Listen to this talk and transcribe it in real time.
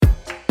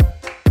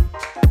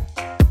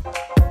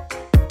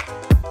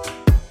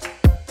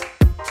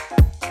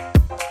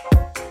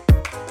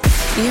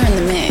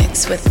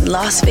with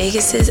Las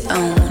Vegas's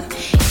own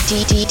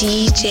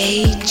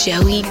DJ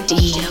Joey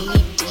D.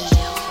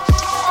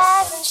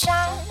 Rise and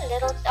shine,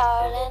 little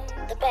darling.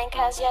 The bank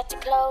has yet to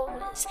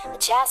close. The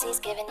chassis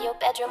giving your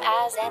bedroom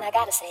eyes, and I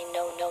gotta say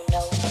no, no,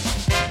 no.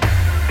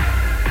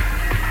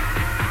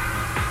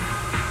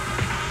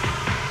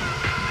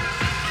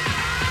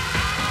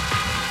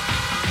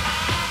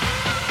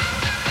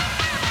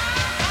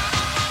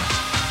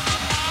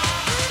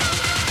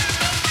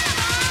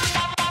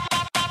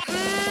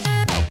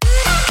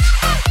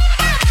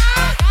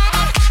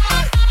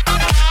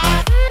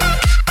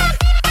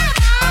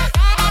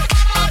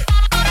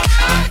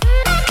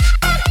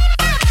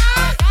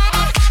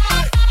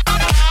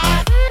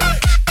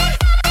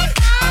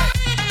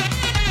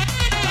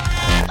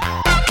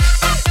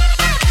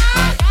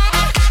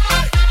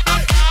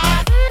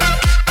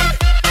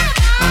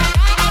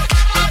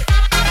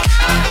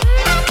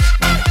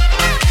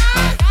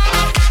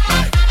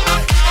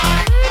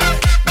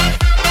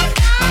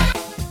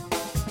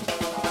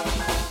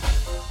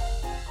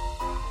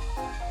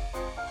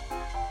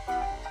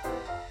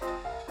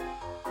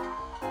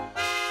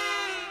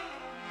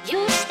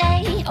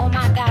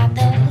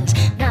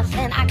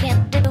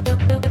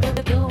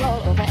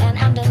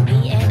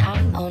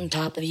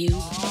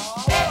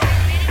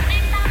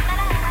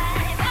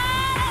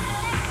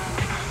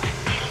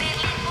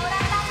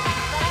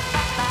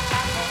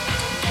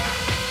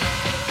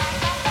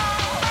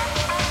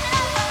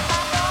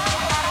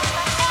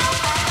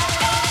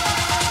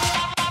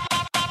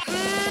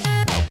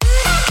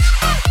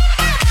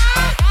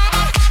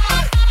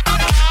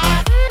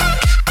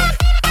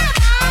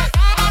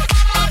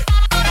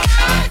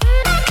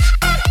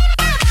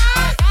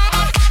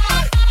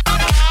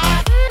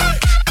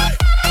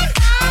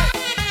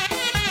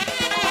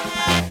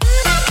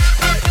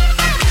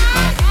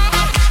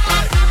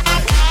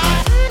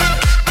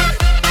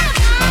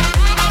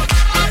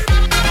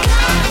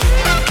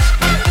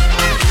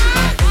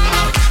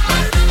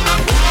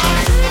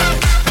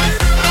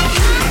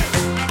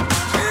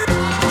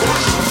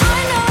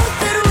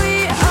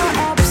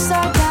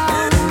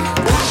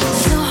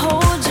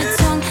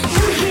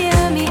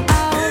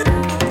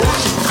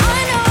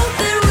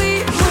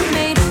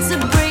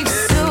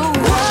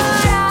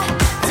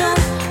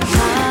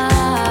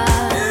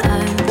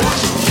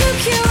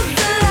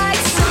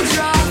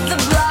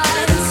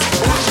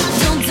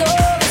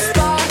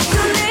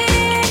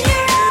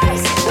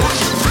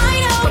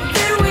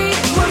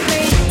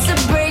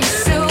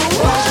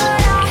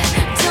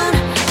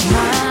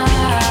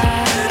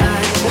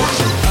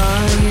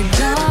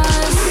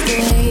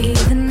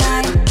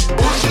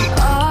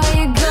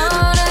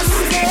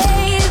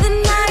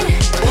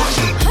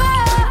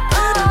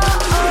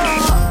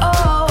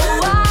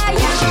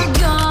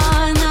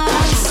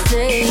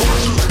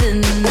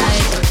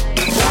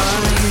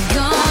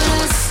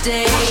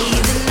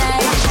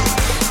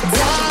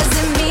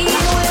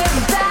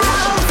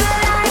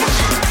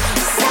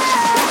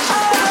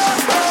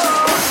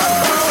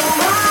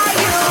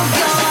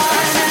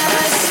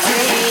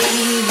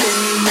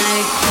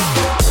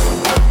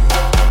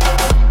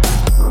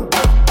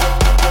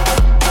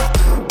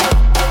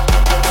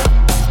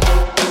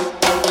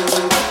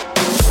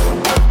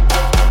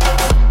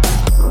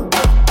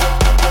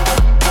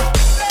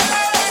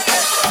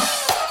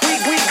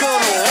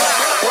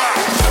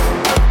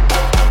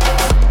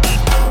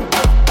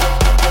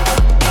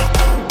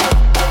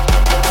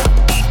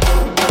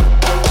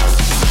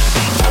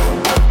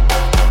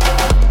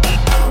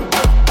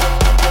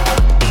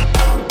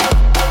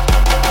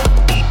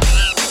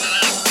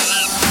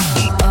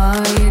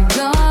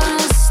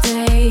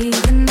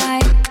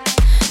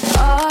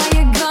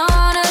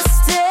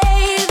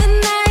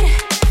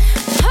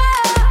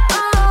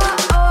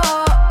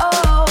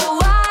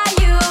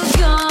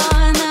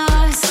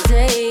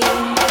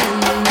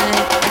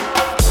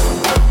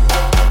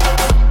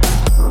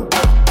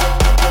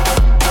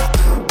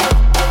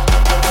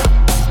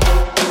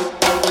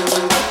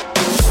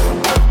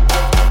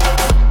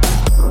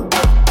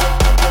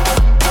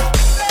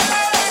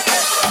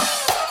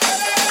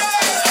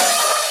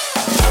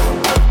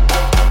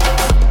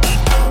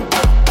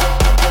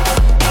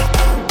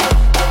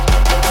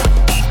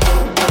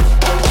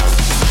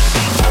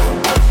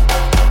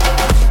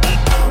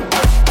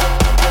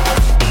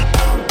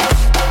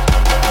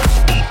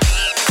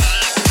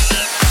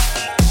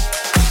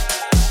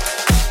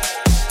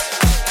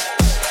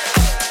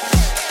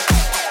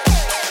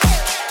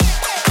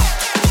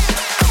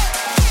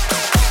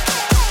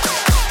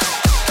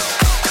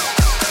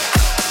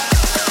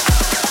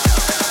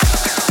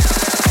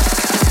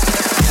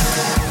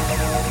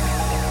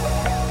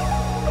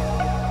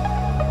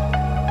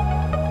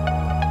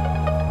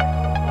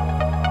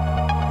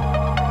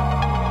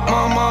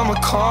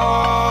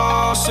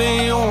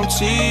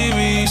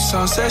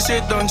 Sunset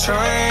shit done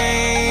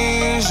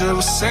changed.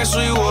 Ever since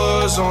we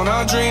was on,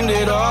 I dreamed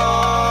it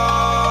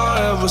all.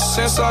 Ever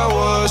since I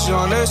was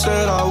young, they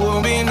said I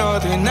wouldn't be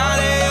nothing. Now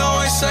they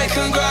always say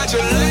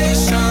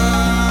congratulations.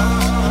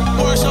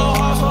 Worked so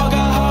hard,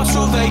 forgot how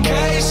to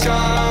vacation.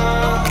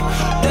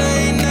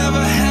 They ain't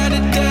never had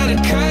a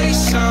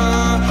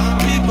dedication.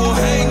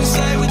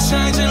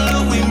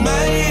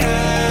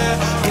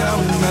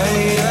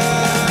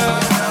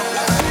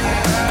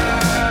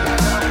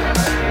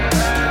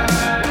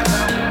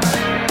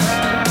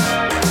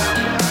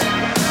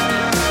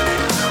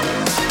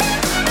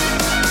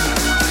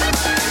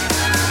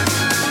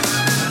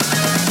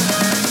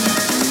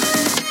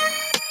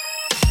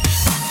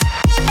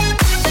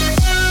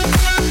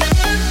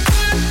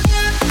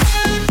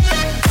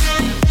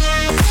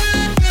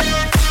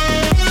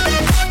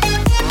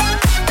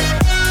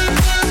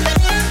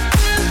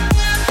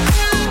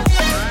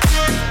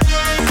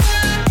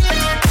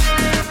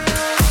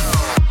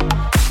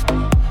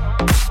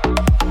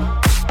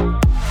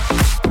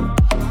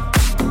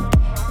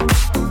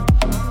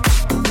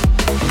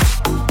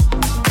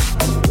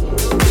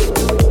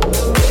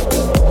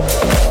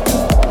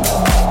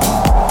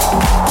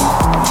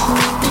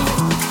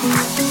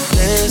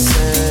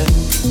 Listen,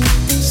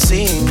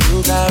 seeing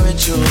you got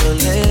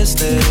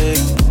ritualistic,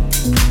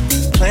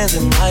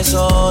 cleansing my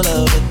soul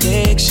of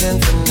addiction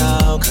for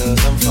now, 'cause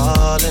I'm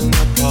falling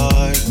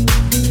apart.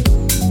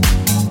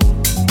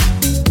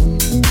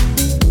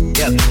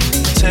 Yep,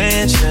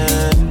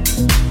 tension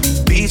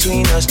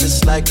between us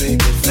just like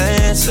picket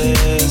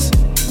fences.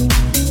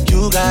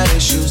 You got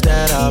issues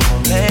that I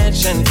won't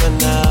mention for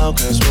now,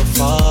 'cause we're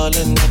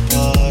falling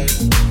apart.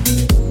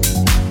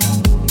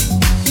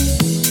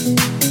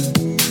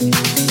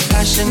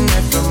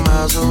 Passionate from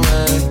miles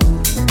away,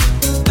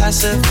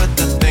 passive with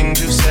the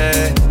things you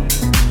say,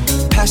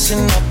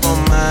 passing up on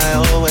my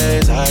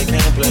always. I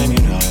can't blame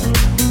you, no.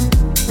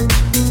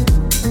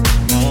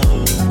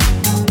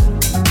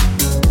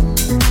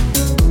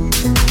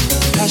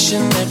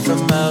 Passionate from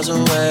miles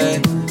away,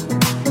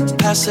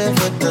 passive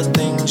with the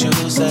things you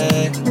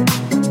say,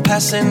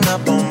 passing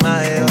up on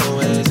my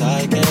always.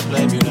 I can't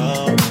blame you, no.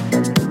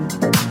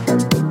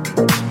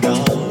 No.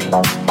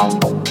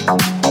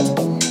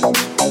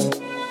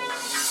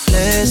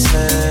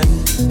 Listen,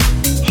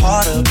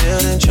 harder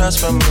building trust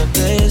from a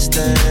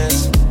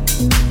distance.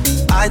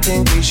 I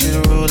think we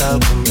should rule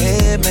out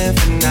commitment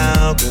for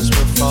now, 'cause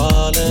we're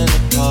falling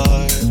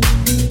apart.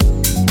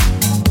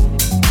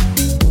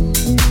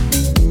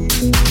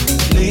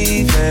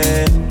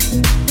 Leaving,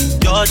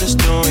 you're just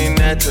doing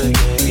that to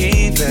get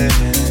even.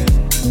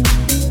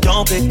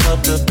 Don't pick up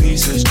the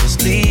pieces,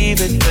 just leave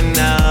it for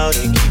now.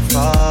 They keep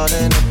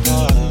falling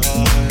apart.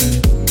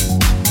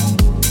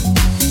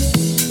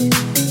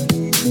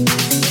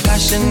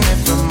 Passionate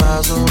from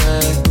miles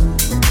away,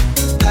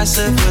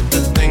 passive with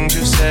the things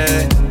you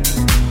say,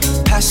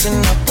 passing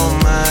up on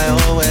my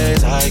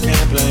always. I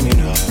can't blame you,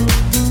 no.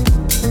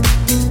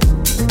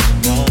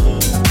 No.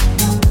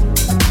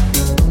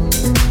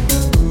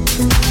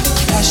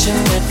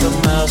 Passionate from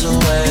miles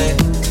away,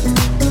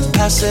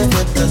 passive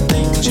with the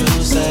things you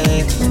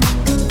say,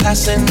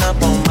 passing up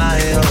on my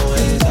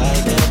always. I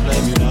can't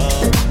blame you, no.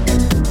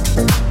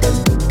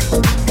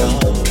 No.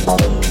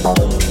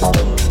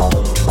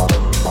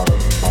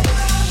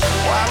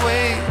 Why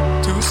wait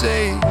to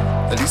say?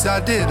 At least I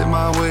did it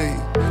my way.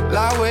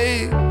 Lie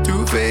way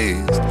too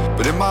faced,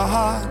 but in my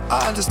heart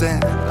I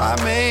understand. I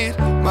made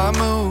my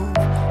move,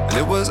 and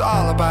it was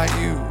all about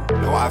you.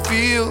 Now I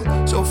feel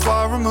so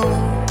far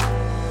removed.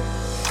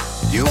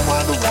 You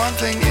were the one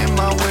thing in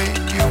my way.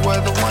 You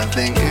were the one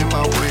thing in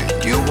my way.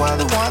 You were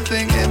the one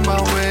thing in my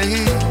way.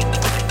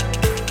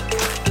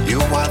 You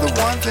were the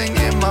one thing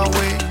in my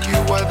way. You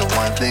were the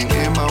one thing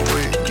in my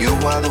way. You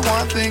were the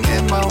one thing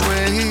in my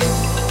way.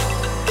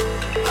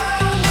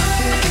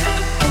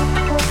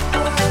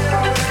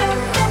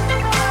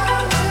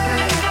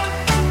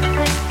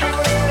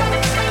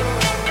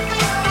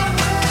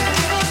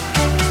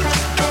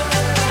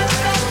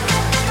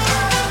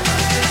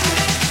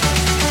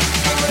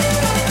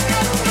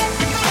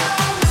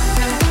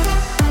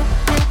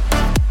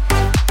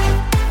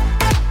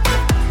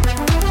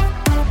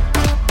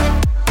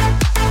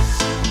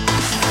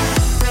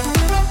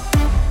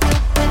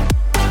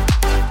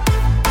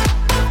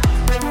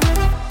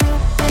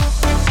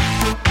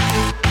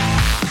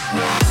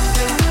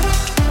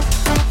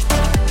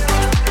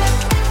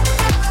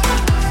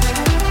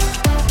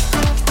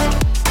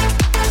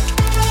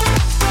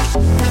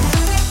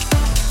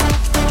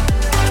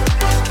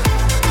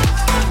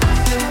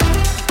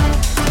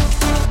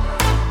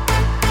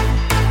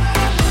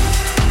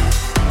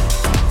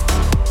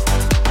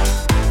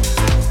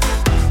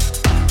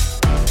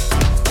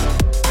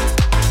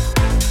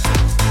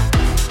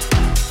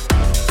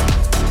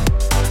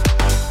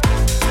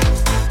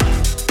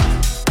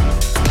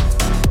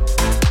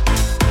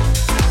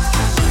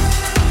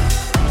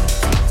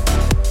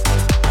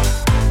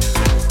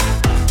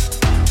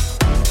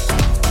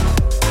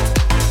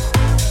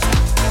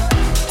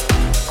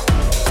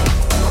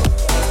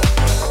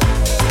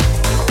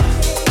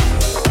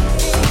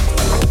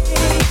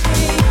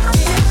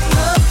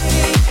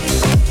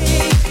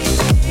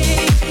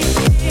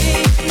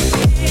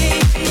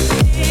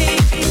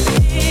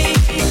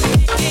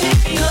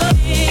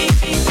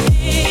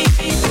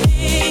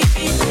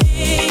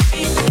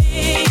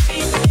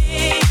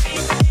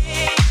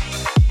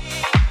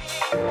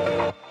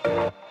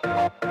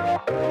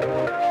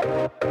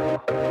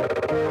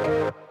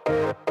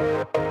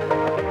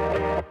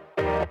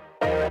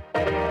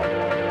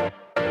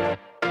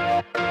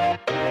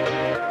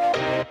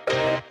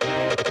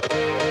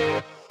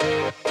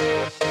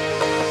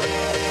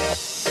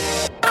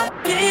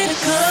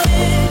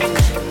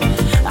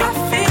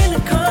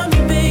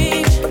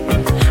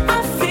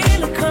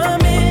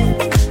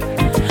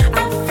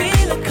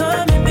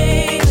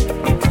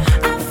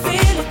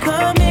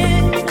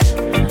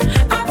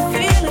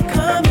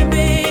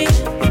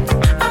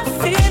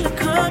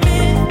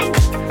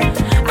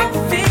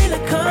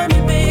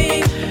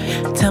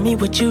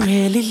 what you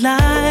really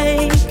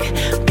like.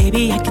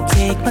 Baby, I can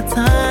take my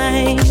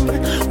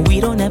time. We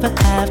don't ever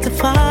have to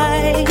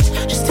fight.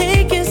 Just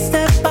take it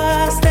step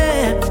by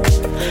step.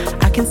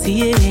 I can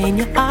see it in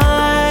your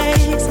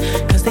eyes,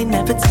 'cause they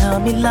never tell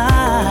me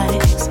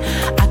lies.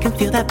 I can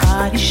feel that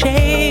body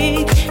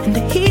shake and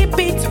the heat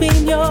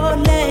between your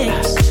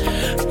legs.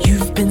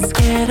 You've been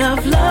scared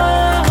of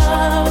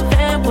love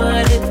and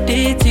what it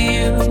did to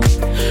you.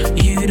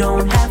 You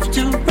don't have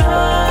to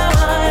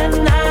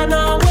run, I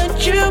know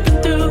what you've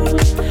been through.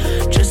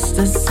 Just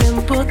a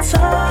simple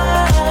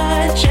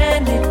touch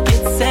and it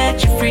can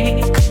set you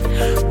free.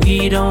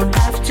 We don't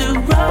have to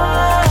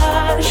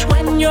rush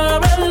when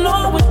you're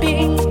alone with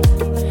me.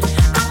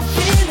 I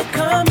feel it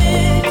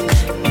coming,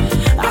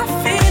 I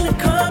feel it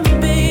coming,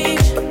 babe.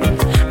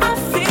 I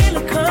feel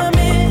it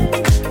coming,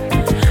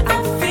 I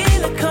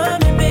feel it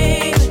coming,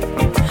 babe.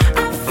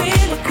 I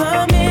feel it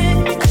coming,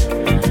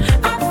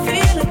 I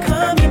feel it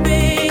coming,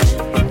 babe.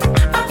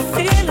 I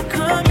feel it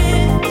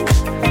coming,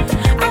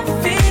 I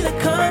feel it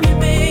coming,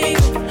 babe.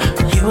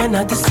 You are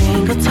not the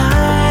single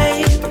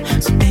type,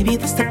 so baby,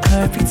 this the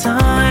perfect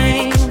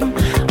time.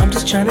 I'm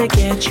just tryna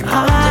get you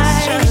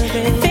high,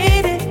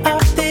 faded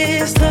off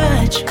this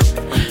touch.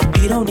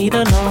 You don't need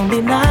a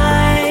lonely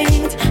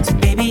night, so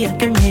baby, I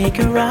can make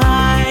it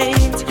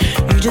right.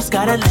 You just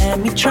gotta let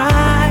me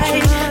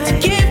try to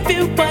give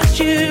you what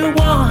you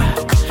want.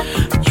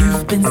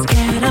 You've been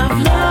scared of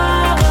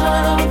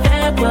love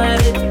and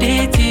what it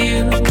did to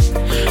you.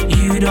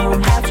 You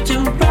don't have to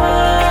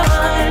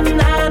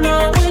run, I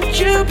know what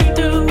you've been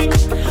through.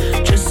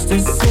 Just a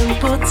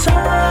simple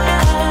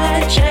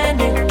touch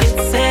and it can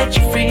set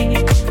you free.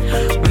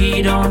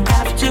 We don't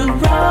have to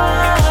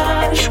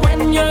rush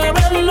when you're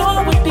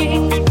alone with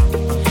me.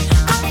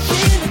 I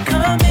feel it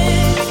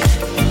coming,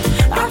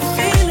 I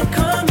feel it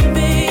coming,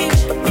 babe.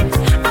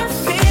 I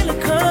feel it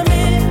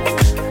coming,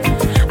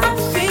 I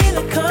feel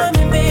it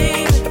coming,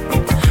 babe.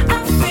 I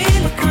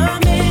feel it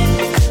coming,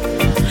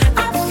 I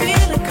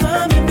feel it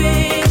coming,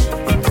 babe.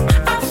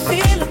 I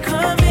feel it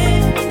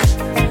coming,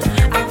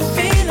 I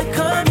feel it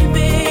coming,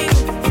 babe.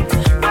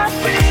 I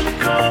feel it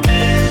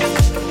coming,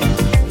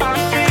 I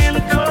feel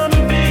it coming,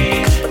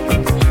 babe.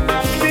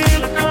 I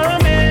feel it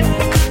coming,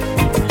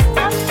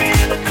 I feel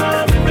it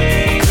coming,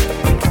 babe.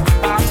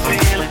 I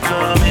feel it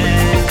coming,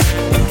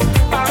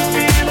 I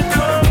feel it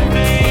coming,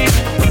 babe.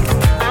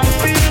 I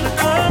feel it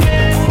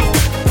coming,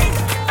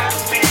 I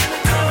feel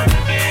it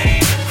coming,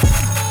 babe.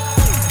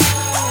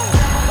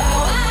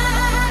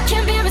 I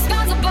can't be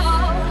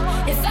responsible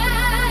if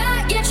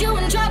I get you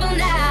in trouble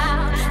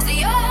now. So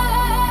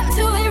you're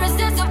too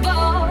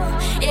irresistible,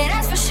 yeah,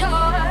 that's for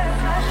sure.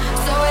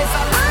 So if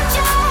I put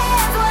your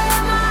hands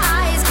where my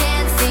eyes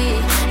can't see,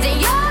 then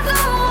you're the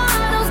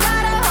one who's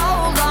got a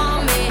hold on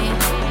me.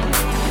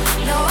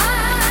 No, I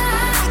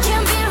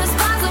can't be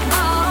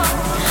responsible.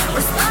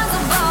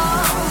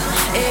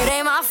 It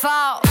ain't my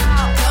fault.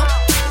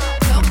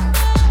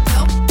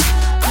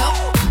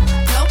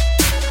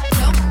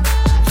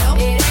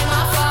 It ain't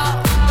my fault.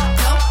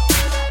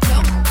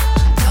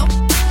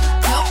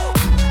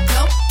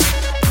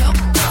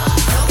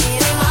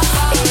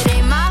 It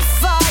ain't my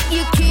fault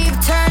you keep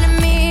turning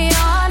me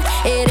on.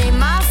 It ain't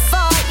my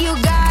fault you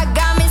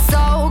got me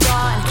so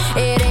gone.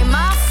 It ain't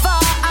my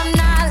fault I'm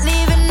not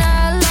leaving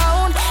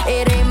alone.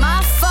 It ain't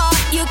my fault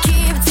you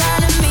keep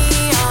turning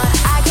me on.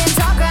 I can't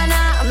talk right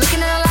now, I'm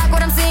looking at a lot,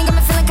 what I'm seeing got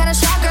me feeling kinda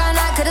shocked right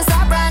now. Couldn't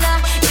stop right now,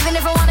 even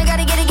if I wanna,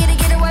 gotta get it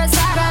where it's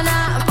at right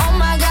now. Oh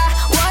my God,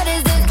 what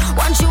is this?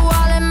 Want you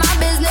all in my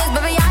business,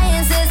 baby, I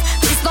insist.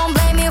 Please don't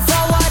blame me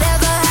for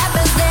whatever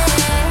happens then.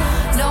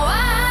 No,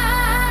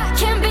 I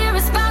can't be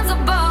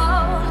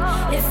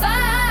responsible if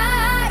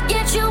I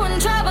get you in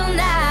trouble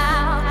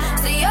now.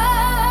 So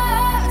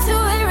you're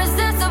too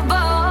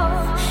irresistible,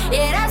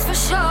 yeah, that's for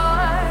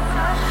sure.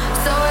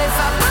 So if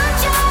I put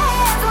your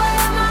hands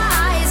where my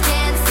eyes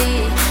can't see,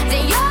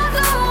 then you're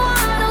the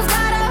one who's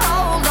got a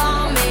hold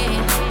on me.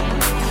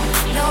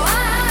 No, I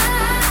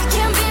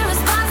can't be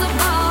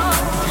responsible.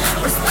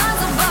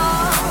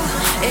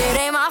 It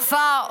ain't my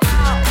fault.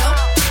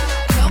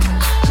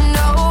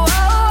 No,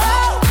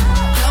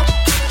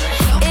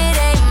 it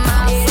ain't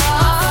my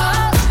fault.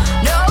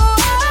 No,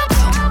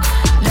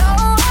 no,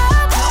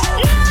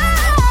 it ain't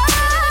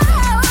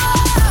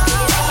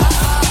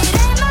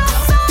my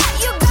fault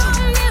you got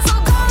me so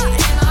good.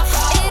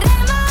 It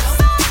ain't my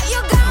fault you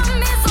got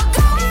me so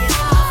good.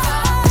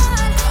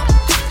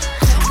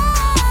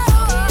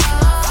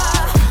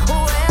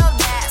 Well,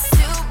 that's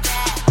too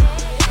bad.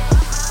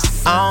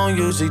 I don't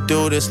usually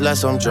do this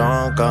unless I'm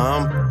drunk,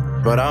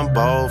 but I'm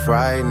both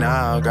right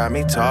now. Got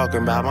me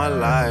talking about my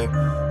life.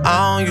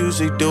 I don't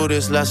usually do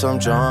this unless I'm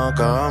drunk,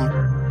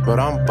 but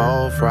I'm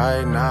both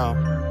right now.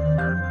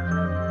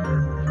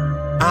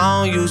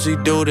 I don't usually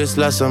do this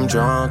unless I'm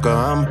drunk,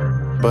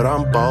 but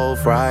I'm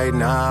both right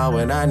now,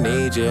 and I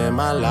need you in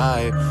my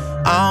life.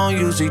 I don't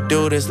usually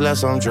do this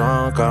unless I'm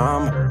drunk,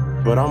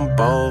 but I'm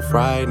both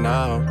right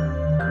now.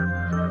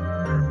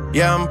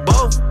 Yeah, I'm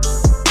both.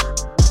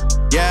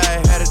 Yeah,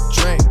 I had a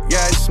drink,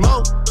 yeah, I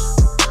smoke.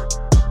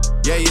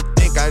 Yeah, you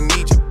think I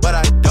need you, but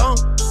I don't.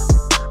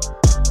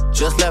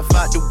 Just left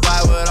out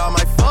Dubai with all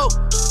my folk.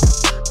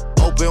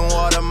 Open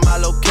water, my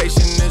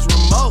location is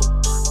remote.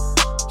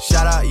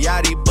 Shout out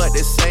Yachty, but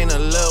this ain't a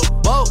little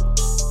boat.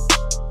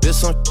 This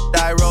some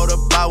shit I wrote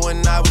about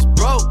when I was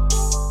broke.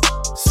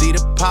 See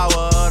the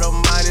power of the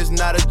mind is is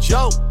not a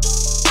joke.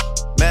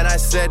 Man, I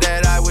said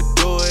that I would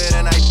do it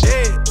and I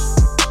did.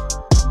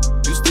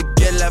 Used to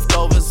get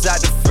leftovers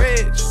out the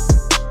fridge.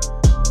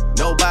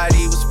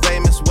 Nobody was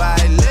famous where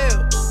I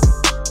live,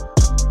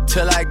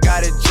 till I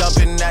got it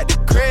jumping at the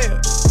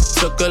crib.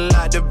 Took a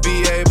lot to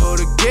be able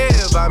to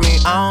give. I mean,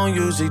 I don't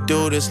usually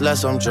do this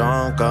unless I'm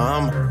drunk,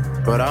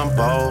 but I'm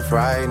both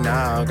right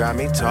now. Got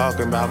me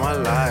talking about my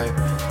life.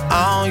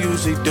 I don't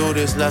usually do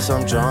this unless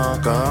I'm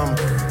drunk,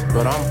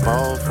 but I'm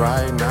both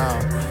right now.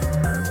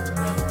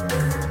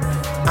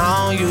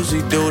 I don't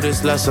usually do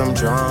this unless I'm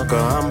drunk,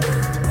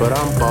 but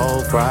I'm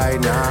both right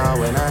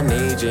now, and I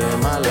need you in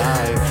my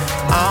life.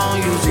 I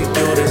don't usually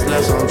do this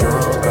unless I'm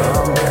drunk, but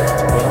I'm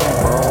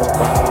both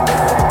right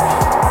now.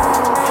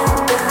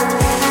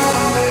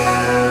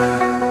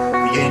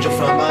 The angel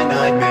from my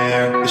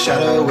nightmare, the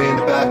shadow in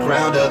the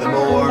background of the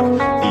morgue,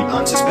 the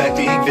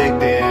unsuspecting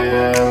victim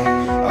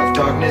of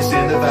darkness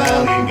in the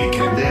valley. We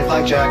can live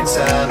like Jack and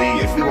Sally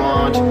if we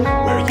want,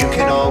 where you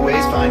can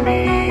always find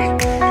me.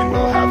 And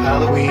we'll have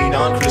Halloween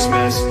on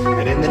Christmas,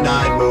 and in the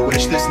night we'll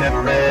wish this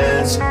never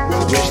ends.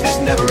 We'll wish this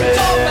never ends.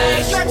 Don't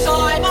waste your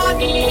time on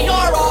me,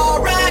 you're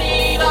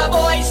already the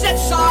voice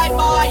inside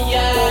my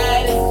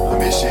head. I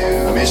miss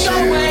you, I miss you.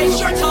 Don't waste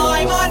your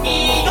time on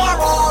me, you're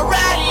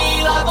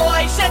already the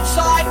voice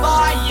inside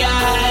my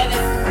head.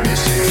 I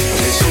miss you,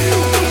 I miss you.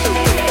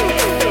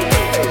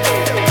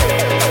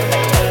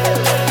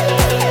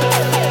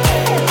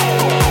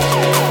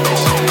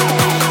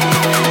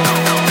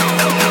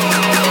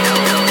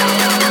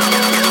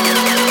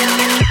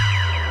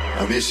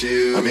 I miss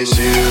you, I miss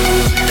you.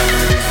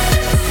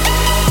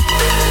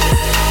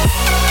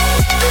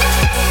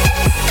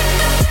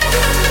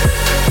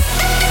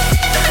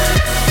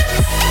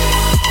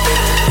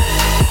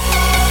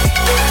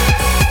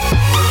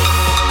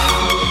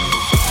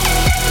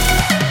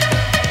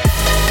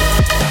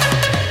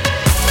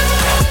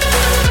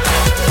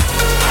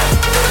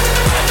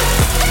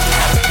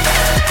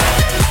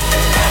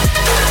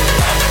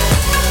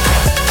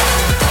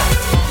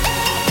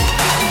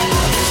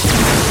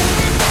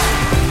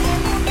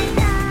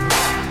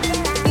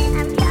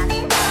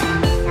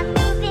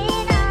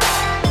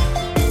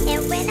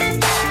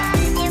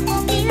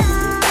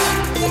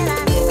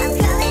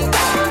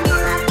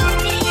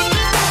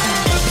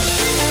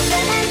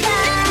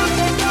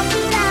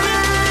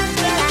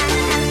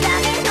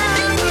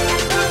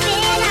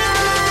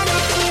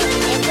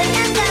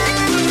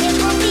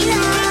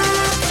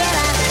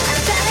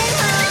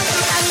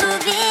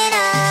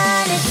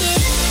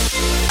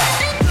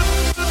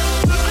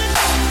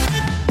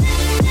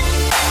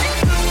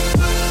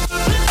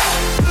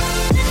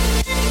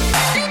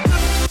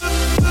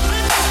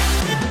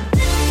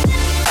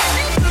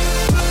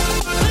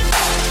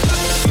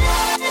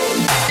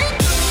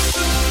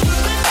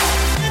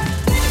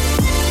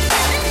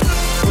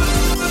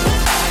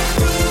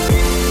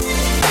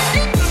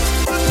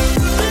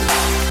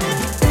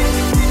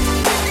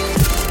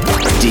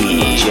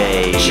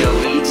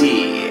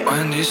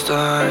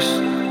 Stars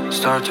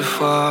start to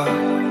fall.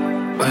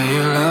 Will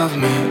you love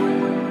me?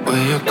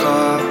 Will you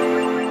call?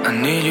 I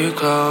need you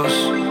close.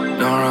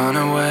 Don't run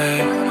away.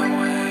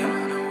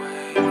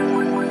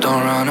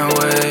 Don't run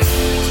away.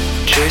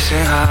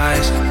 Chasing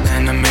highs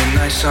in the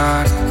midnight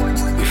sun.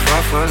 We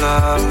fought for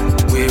love,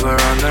 we were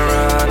on the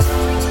run.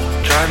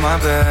 Tried my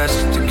best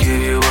to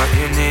give you what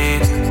you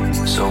need,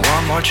 so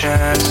one more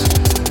chance,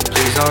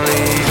 please don't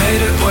leave.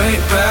 Made it way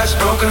past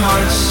broken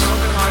hearts.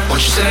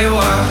 Won't you say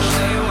what?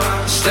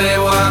 Stay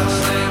a while.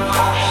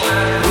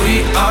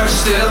 We are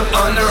still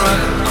on the run.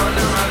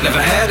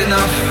 Never had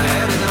enough,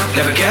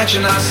 never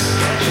catching us.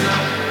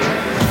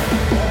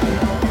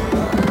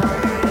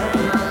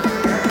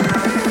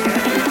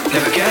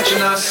 Never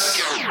catching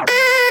us.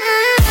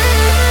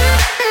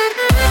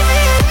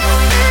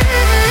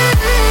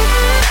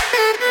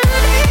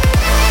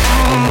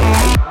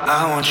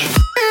 I want you.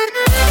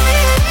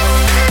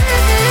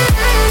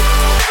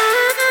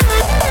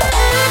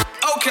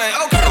 Okay,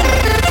 okay.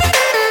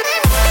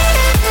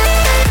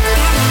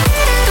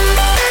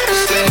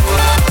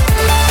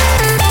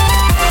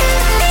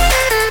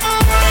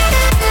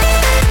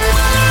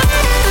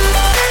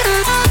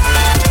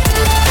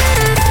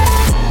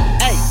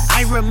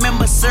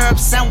 Remember syrup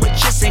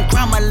sandwiches and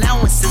crime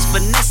allowances,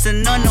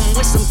 finessing on them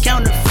with some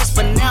counterfeits,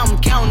 but now I'm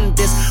counting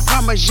this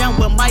Parmesan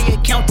where my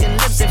accountant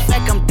lives. In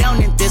fact, I'm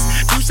down in this.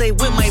 You say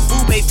with my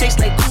boo babe tastes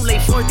like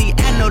Kool-Aid for the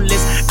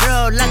analyst.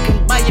 Girl, I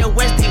can buy your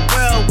Westie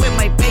world with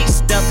my base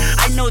stuff.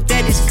 I know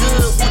that it's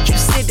good. Won't you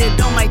sit it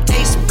on my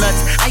taste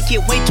buds? I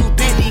get way too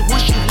petty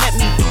once you let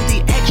me do the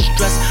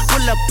extras.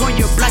 Pull up on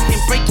your block and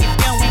break it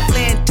down. We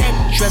playing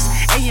Tetris.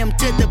 AM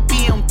to the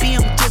PM,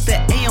 PM to the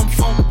AM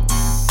phone.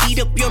 Eat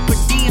up your per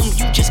diem,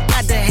 you just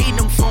gotta hate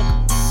them funk.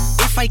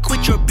 If I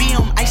quit your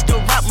BM, I still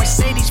rock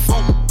Mercedes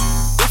funk.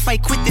 If I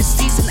quit this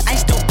season, I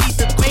still be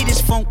the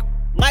greatest funk.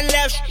 My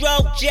left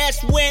stroke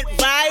just went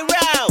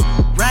viral.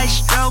 Right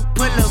stroke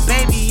put a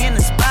baby in a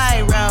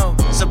spiral.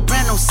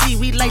 Soprano C,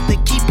 we like to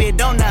keep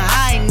it on the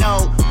high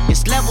note.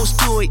 It's levels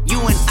to it, you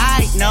and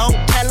I know.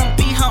 Tell them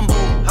be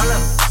humble.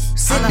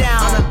 Sit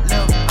down.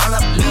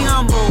 Be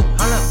humble.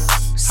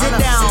 Sit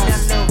down.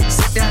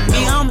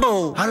 Be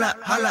humble.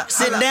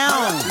 Sit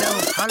down.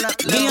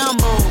 Be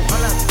humble.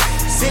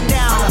 Sit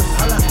down.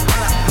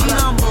 Be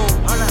humble.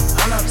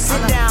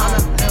 Sit down.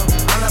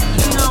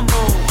 Be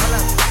humble.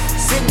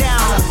 Sit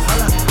down.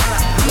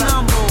 Be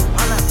humble.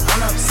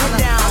 Sit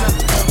down.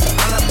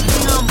 Be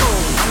humble.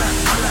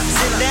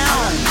 Sit down.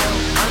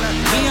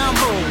 Be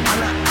humble.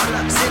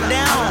 Sit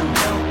down.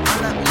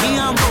 Be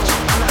humble.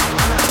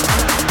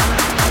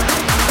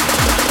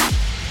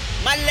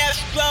 My left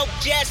stroke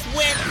just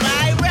went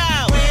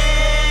viral.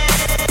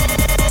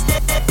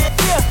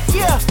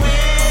 Yeah.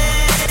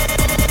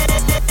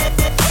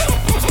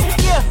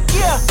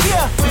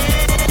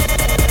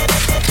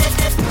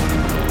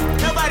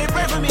 Nobody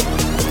pray for me.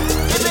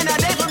 It's been a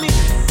day for me.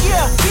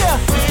 Yeah.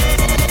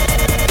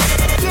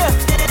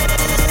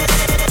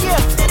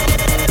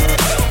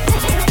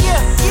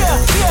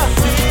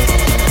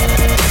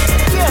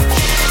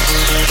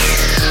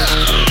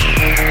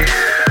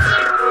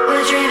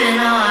 We're dreaming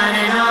on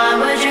and on,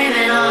 we're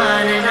dreaming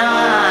on and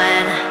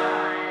on.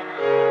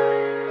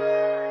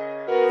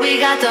 We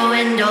got the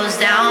windows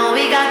down,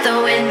 we got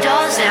the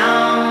windows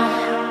down.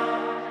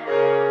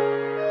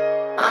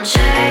 I'm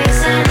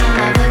chasing all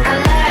of the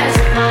colors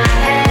in my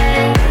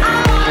head. I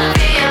wanna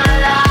be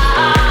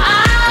alive.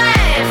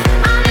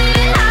 I'm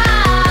living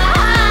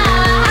high.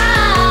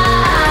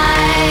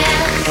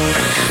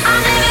 I'm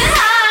living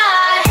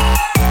high.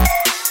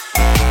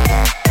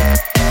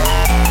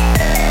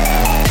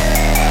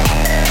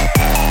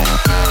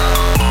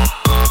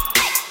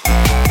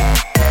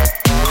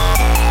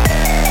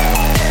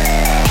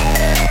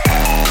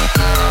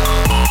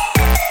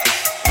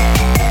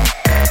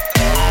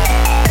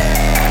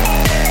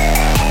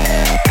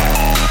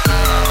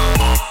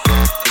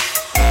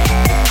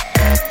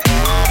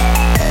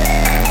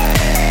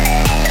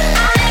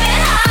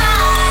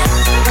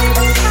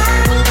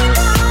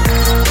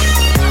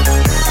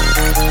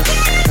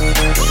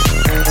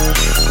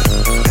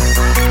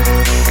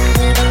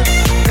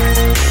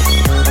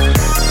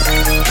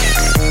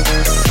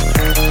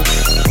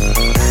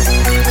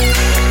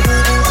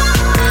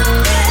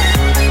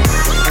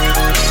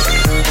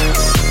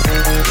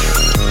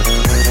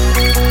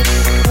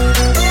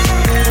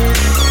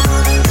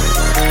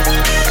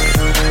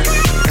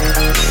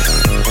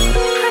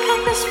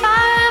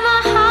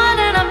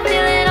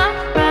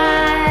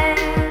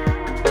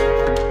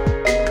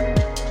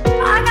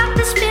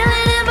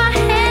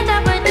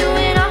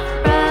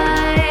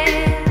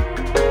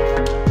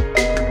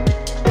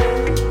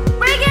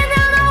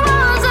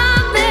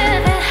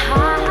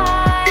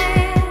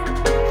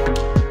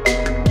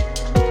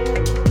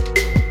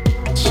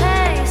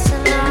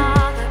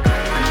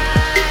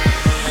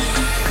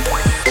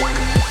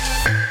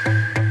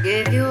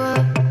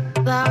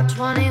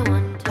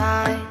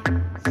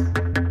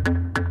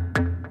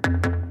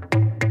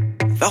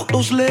 Felt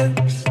those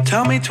lips,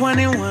 tell me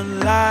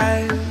 21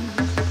 lies.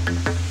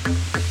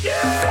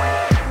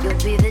 Yeah. You'll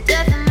be the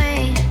death of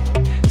me.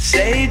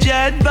 Sage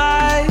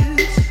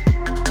advice.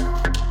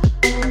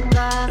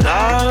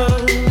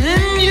 Love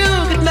in you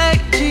can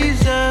make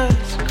Jesus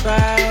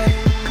cry.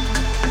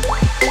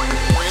 When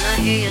I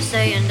hear you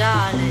saying,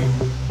 darling,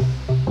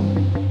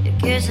 your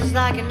kiss is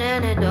like an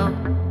antidote.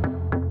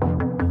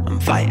 I'm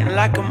fighting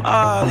like I'm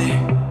Ollie,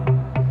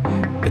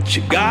 but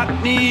you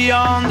got me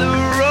on the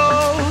road.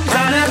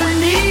 I never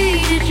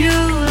needed you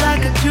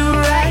like I do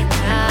right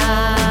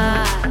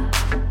now.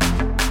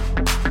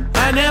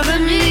 I never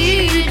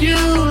needed you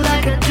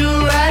like I do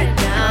right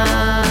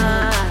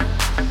now.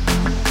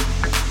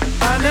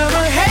 I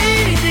never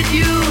hated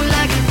you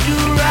like I do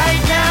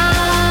right now.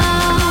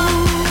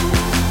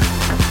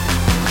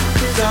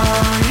 'Cause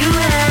all you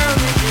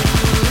ever do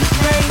is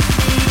break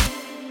me.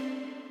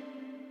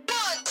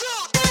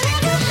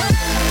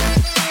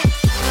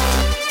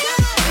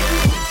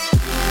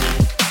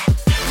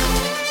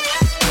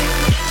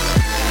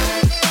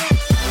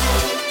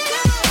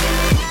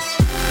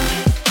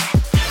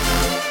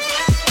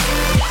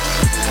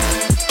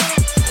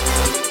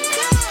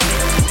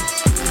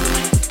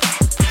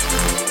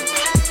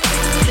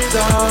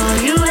 All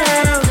you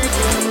ever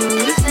do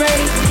is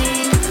break me.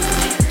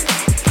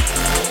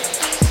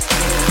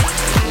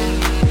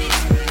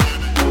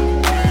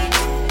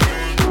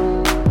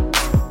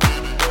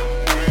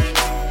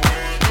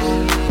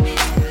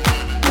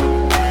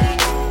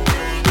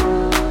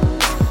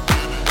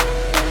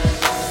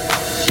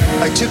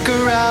 I took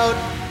her out,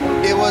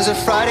 it was a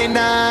Friday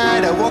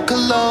night. I woke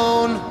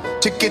alone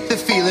to get the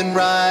feeling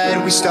right.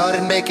 We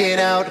started making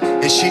out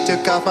and she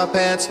took off my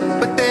pants,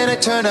 but then I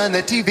turned on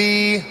the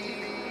TV.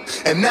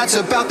 And that's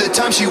about the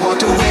time she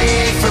walked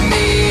away from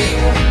me.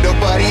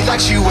 Nobody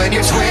likes you when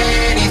you're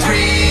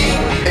 23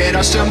 and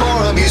are still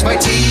more amused by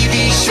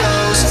TV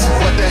shows.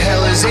 What the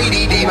hell is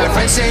ADD? My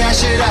friends say I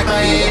should act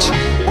my age.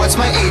 What's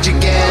my age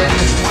again?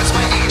 What's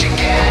my age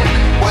again?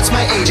 What's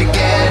my age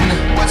again?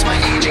 What's my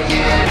age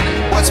again?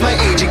 What's my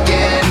age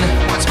again?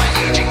 What's my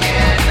age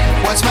again?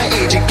 What's my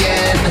age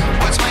again?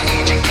 What's my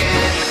age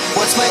again?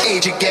 What's my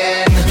age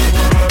again?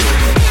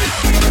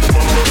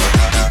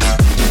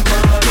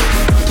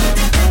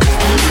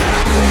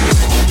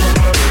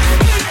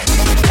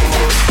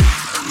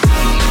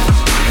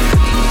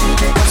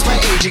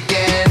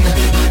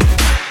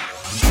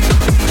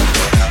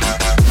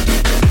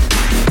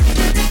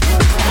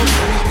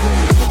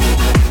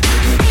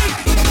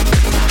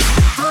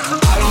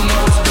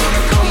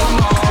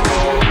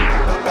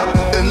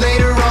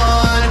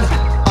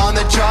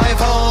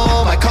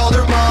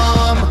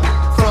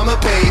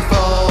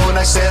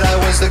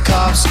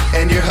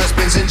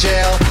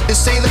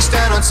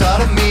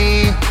 out of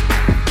me.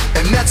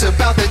 And that's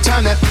about the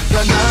time that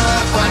run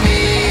up on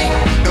me.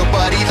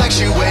 Nobody likes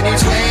you when you're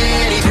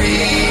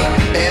 23.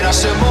 And I'm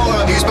still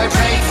more amused by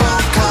prank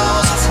phone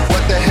calls.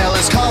 What the hell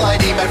is call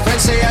ID? My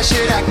friends say I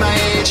should act my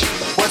age.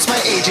 What's my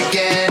age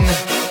again?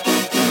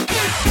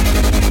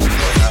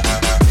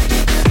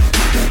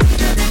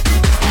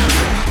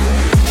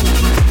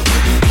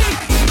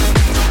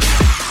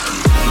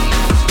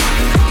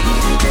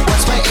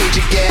 What's my age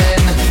again?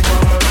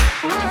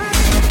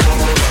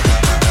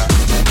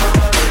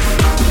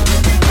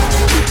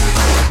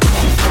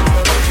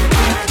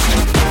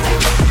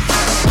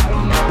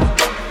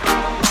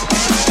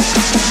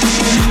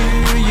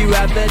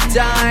 Have the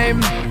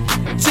time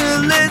to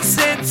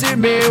listen to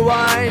me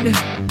whine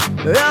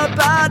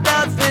about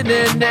nothing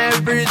and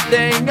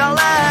everything all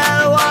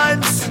at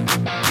once.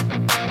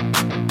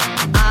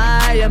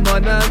 I am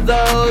one of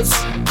those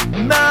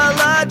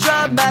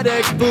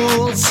melodramatic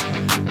fools,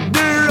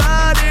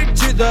 neurotic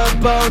to the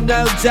bone,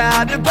 no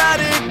doubt about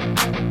it.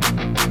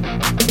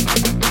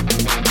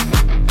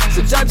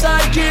 Sometimes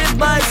I give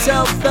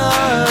myself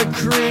the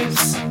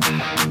creeps.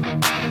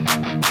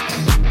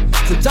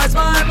 Sometimes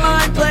my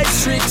mind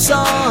plays tricks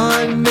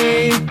on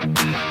me.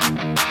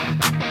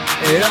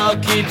 It all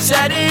keeps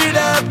adding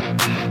up.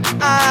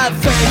 I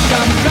think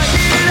I'm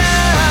cracking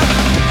up.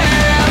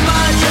 Am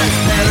I just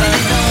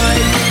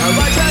paranoid? Am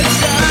I just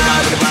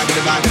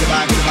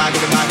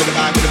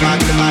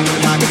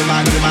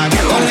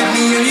Don't let me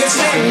hear you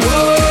say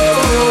whoa.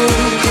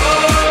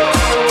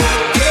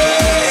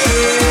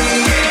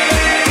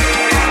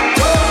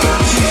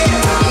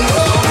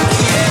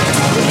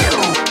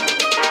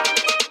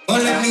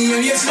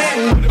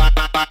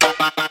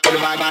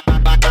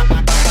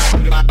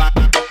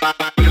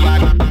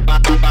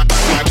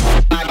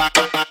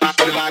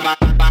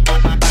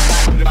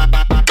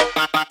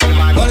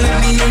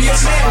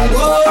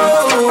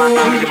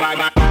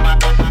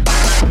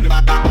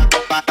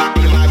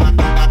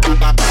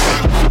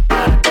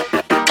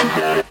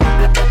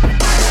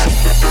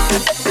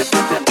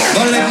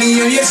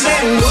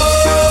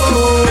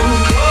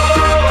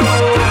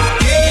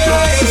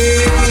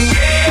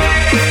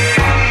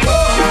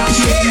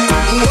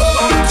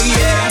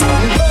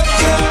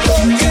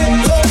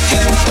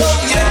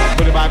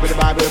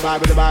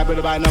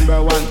 By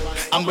number one,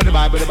 I'm with the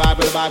vibe, with the vibe,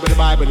 with the vibe, with the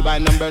vibe, with the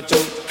vibe number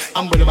two.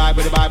 I'm with the vibe,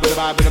 with the vibe, with the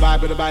vibe, with the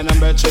vibe, with the vibe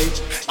number three.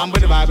 I'm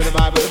with the vibe, with the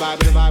vibe, with the vibe,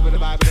 with the vibe, with the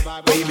vibe, with the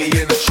vibe. Meet me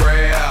in the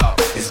trail,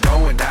 it's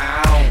going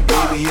down.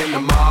 Meet me in the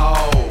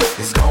mall,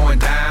 it's going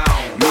down.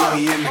 Meet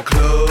me in the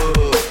club,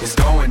 it's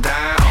going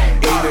down.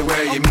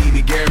 Anywhere you meet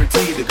me,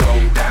 guaranteed to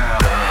go down.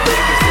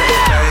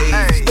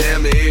 Niggas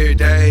damn near every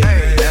day.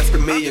 Ask a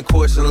million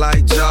questions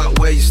like Jock,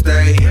 where you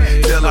stay?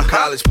 Tell them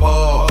College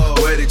Park,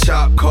 where they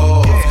chop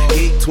cars.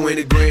 Hit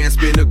 20 grand,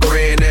 spend a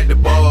grand at the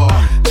bar.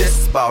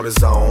 Just about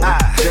his own.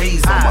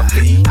 J's on my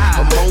feet,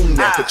 I'm on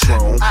that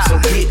Patron. So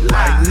get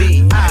like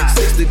me.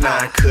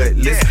 69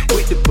 Cutlass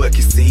with the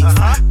bucket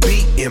seats.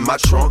 Beat in my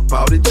trunk,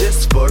 bought it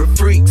just for the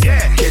freaks.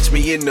 Catch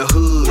me in the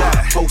hood,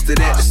 posted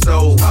at the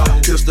store.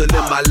 Pistol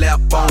in my lap,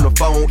 on the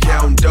phone,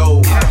 counting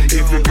dough.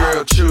 If your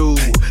girl chew,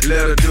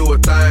 let her do a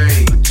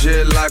thing.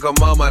 Just like a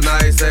mama,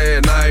 nice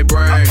ass night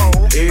brain.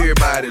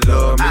 Everybody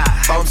love me,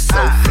 I'm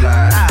so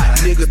fly.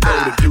 Niggas throw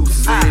the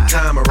deuces every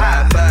time I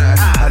ride by.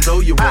 I know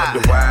you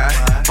wonder why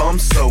I'm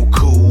so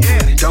cool.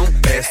 Don't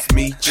ask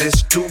me,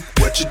 just do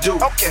what you do.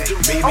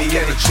 Meet me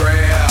in the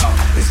trail,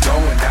 it's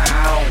going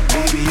down.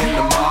 Meet me in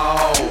the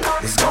mall,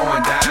 it's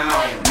going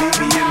down. Meet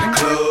me in the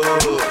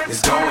club,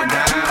 it's going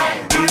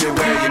down.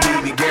 Anywhere you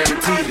meet me,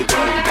 guaranteed to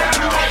go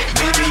down.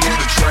 Meet me in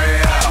the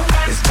trail,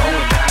 it's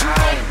going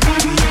down.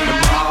 Meet me in the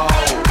mall,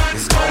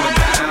 it's going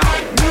down.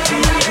 Meet me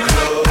in the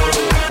club,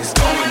 it's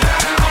going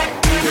down.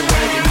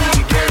 Anywhere you meet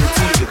me,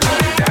 guaranteed to go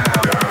down.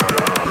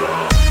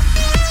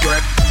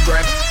 Grab,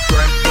 grab,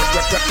 grab,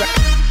 grab, grab, grab.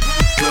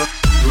 Look,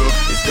 look,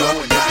 it's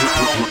going down.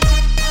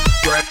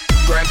 Grab,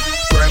 grab,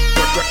 grab,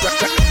 grab, grab, grab,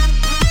 grab.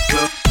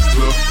 Look,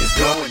 look, it's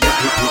going down.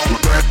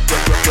 Grab,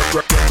 grab, grab,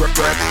 grab, grab,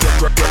 grab,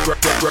 grab, grab, grab,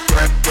 grab, grab,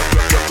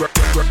 grab, grab,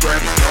 grab,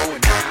 grab, it's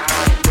going down.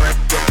 Grab,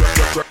 grab,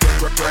 grab, grab,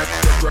 grab, grab,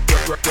 grab, grab,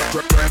 grab, grab,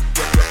 grab,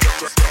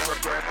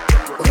 grab.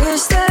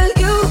 Wish that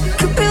you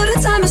could build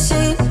a time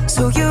machine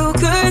so you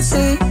could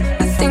see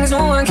the things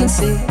no one can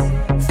see.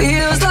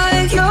 Feels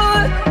like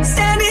you're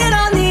standing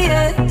on the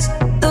edge,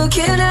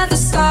 looking at the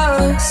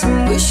stars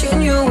and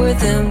wishing you were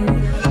them.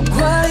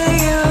 What do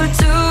you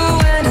do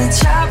when a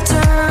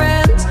chapter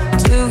ends?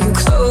 Do you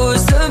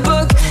close the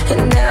book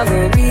and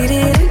never read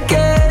it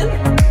again?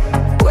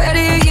 Where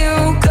do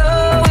you go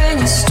when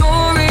your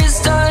story's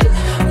done?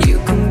 You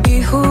can be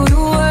who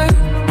you were,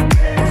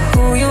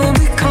 who you'll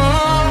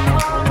become.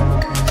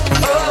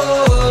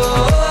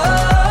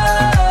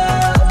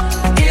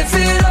 If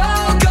it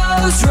all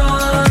goes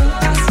wrong,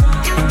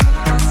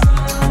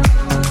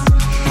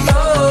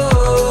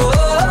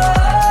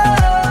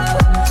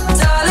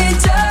 darling,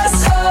 just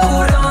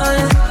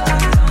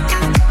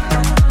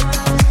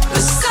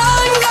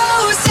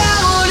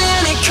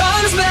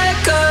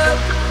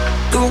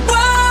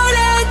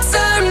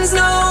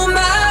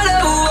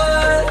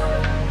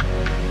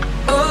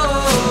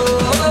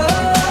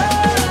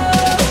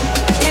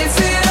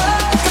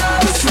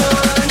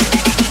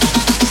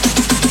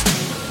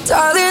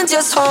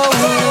just hold on.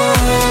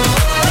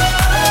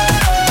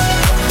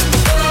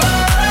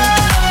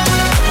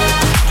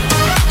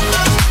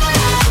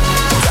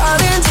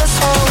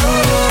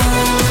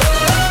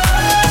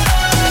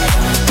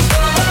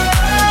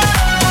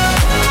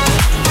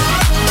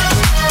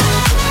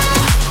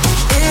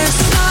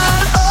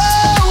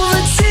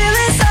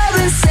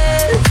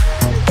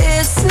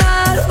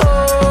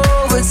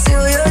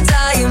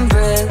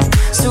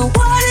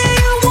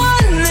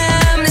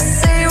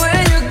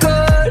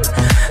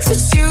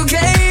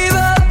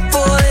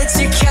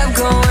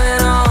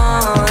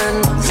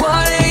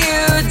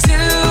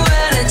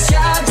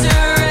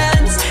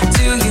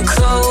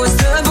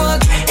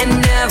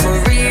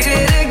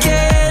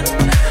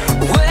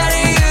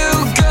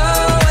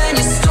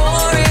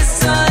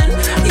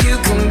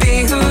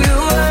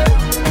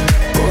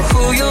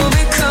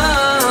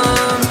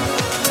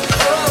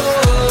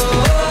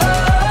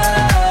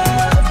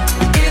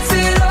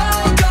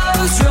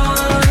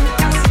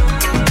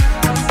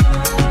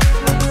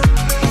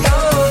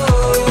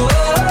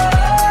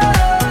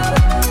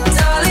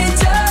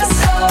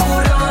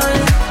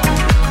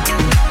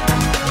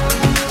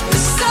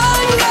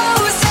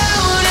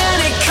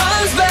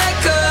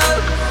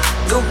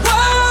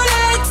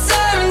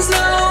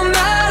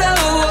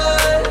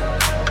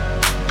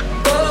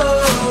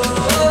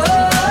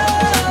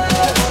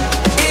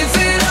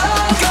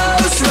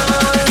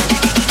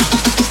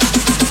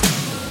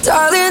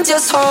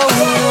 Just hold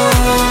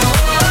on.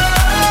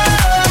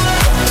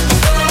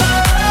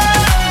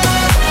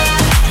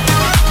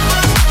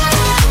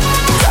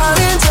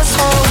 Darling, just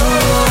hold on.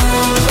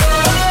 If it all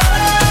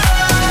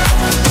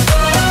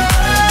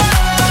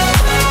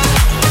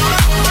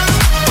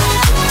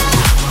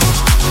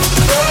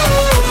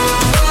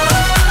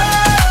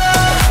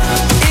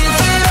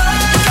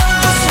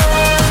goes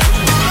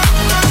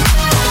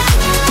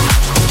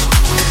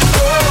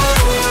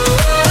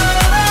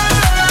wrong,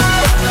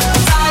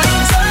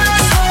 darling,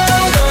 just hold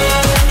on.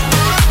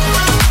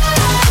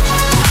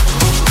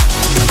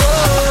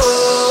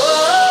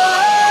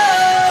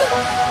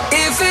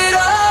 If it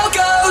all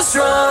goes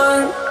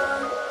wrong,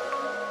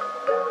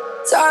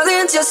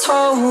 darling, just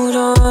hold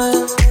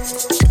on.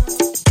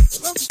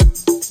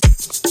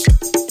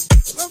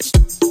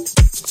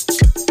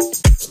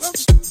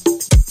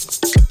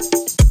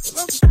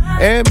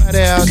 Everybody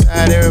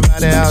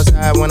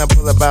outside when I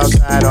pull up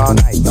outside all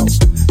night, though.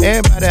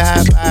 Everybody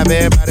high five,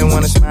 everybody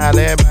wanna smile,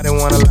 everybody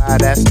wanna lie,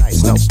 that's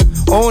nice, no.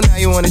 Oh, now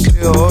you wanna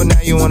chill, oh, now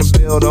you wanna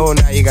build, oh,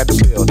 now you got the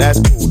bill, that's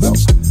cool, though.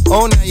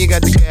 Oh, now you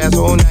got the gas,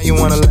 oh, now you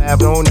wanna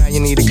laugh, oh, now you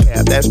need a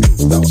cab, that's true,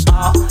 though.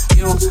 All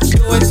you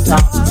do is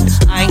talk,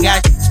 I ain't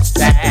got shit to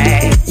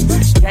say.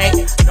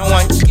 Can't no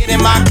one get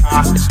in my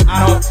car,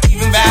 I don't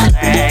even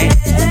valet.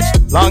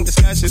 Long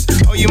discussions,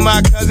 oh, you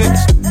my cousin?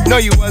 No,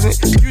 you wasn't,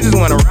 you just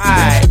wanna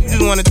ride. You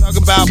just wanna talk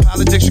about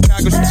politics,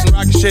 Chicago shit, and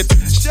rocket shit.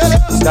 Shut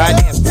up, start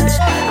dancing.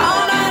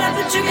 All night I've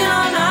been drinking,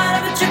 all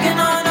night I've been drinking,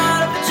 all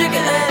night I've been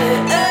drinking,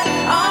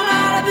 all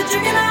night I've been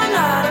drinking, all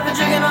night I've been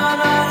drinking, all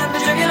night I've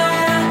been drinking, all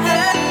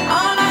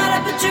night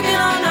I've been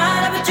drinking, all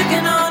night I've been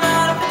drinking, all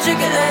night I've been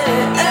drinking,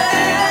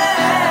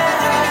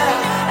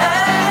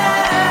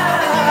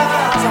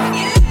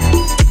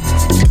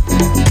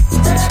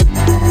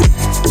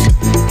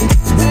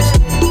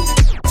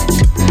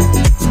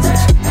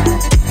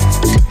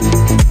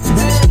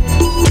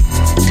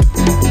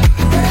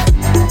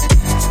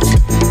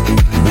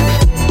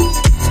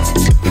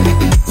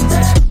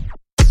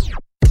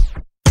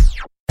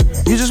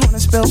 You just wanna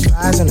spill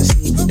fries on the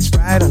seat,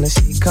 Sprite on the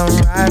seat, come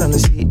ride on the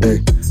seat,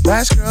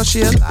 Last girl, she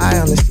a lie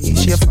on the seat,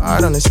 she a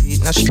fart on the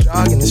seat, now she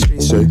jogging the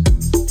streets, I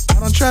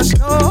don't trust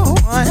no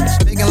one,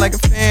 thinking like a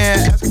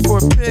fan, asking for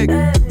a pic.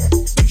 You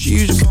should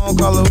use your phone,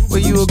 call a Uber,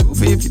 you a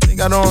goofy if you think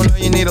I don't know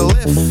you need a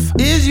lift.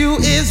 Is you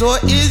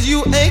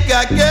ain't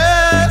got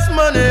gas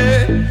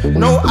money,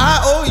 no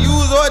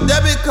IOUs or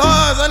debit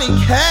cards, I need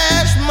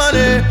cash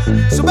money.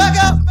 So back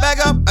up,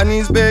 I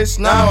need space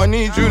now, I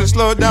need you to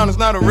slow down, it's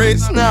not a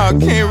race now, I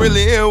can't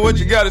really hear what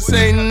you gotta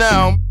say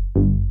now.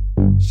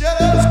 Shut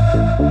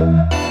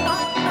up.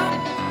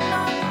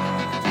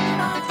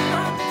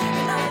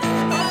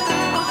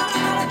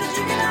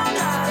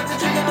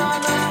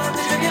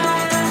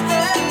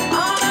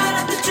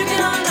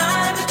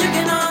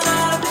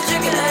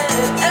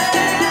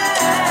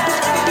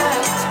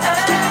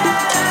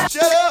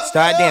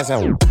 Start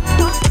dancing.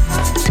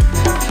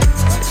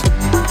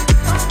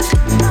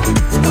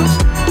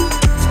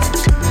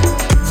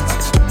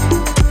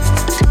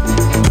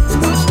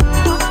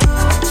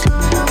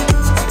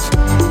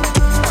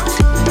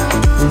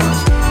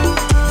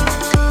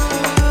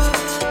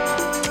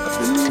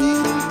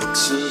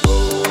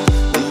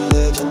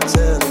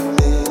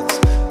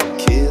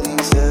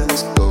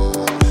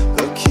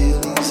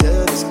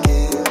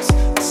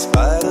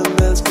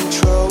 Spider-Man's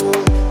control,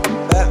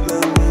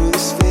 Batman with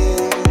his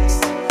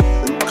fist,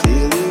 and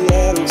clearly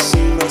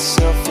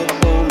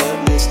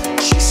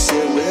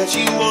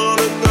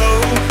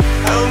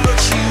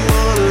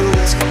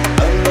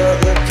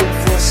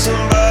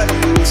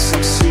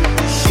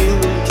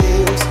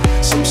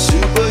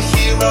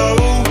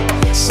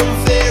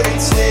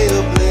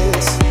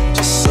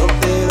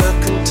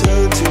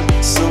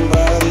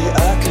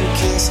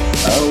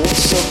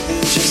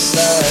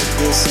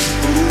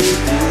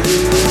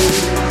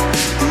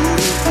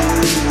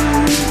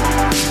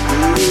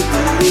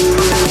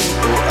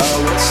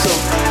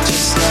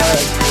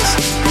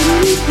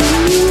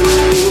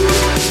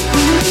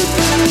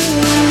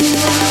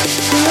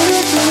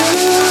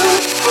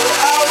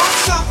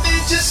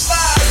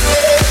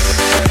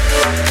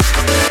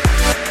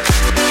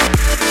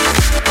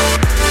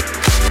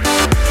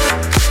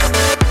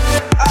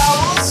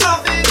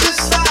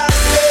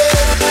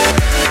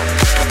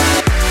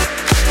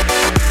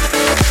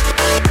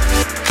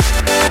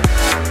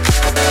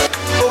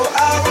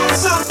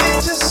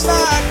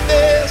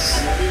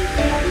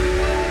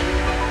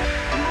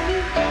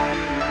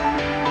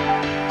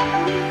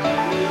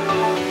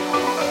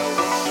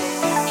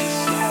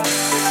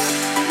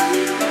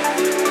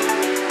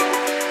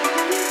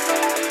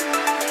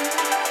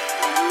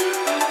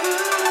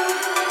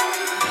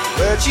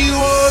Where'd you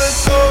wanna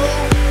go?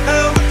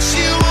 How much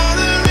you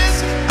wanna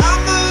risk?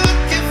 I'm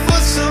looking for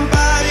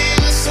somebody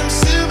with some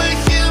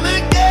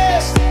superhuman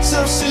gifts,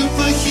 some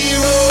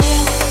superhero,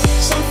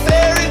 some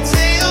fairy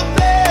tale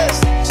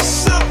best,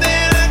 just something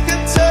I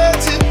can turn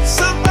to,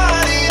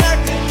 somebody I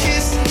can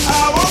kiss.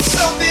 I want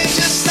something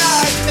just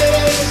like this.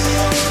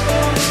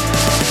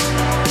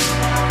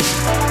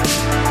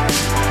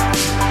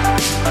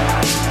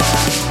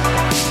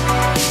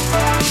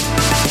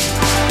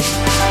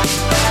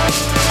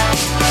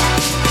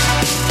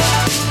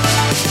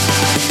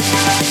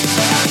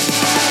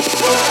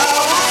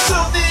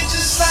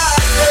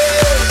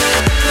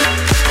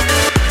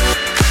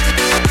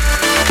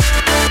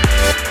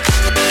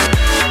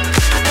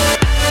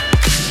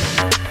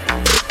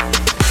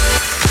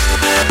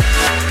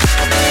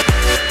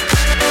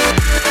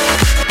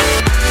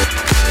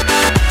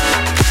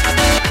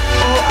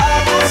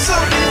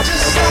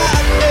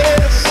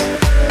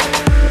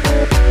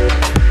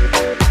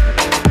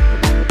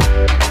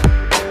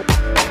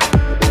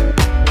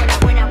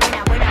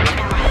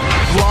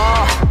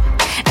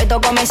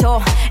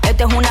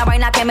 Esto es una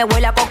vaina que me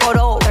huele a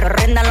cocoró. Pero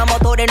rendan los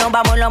motores, nos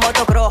vamos en los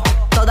motocross.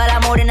 Todas las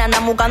morenas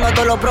andan buscando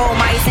todos los pros.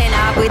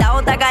 Maicena, cuidado,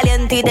 está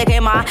caliente y te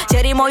quema.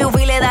 Cherimo y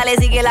Ufile, dale,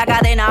 sigue la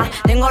cadena.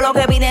 Tengo lo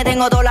que piden,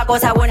 tengo toda la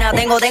cosa buena.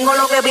 Tengo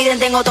lo que piden,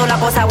 tengo toda la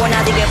cosa buena.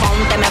 Así que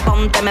pónteme en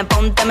plena.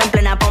 Pónteme en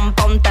plena.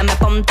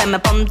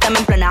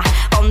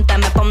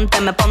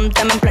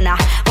 Pónteme en plena.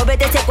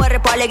 Muévete ese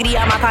cuerpo,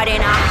 alegría,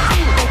 Macarena.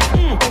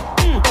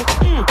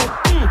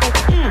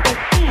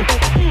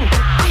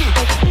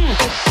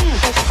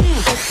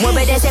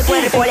 Muévete ese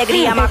cuerpo,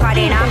 alegría,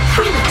 Macarena.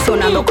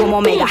 Sonando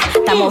como mega,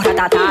 estamos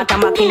ratata, esta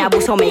máquina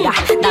buzo mega.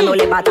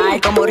 Dándole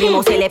patada, como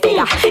ritmo se le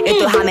pega.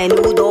 Esto es a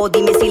menudo,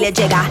 dime si le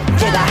llega.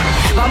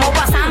 Vamos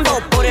pasando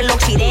por el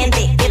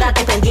occidente,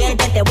 quédate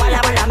pendiente, te voy a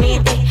lavar la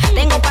mente.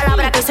 Tengo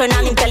palabras que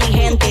suenan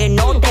inteligentes,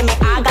 no te me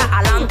haga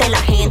adelante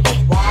la gente.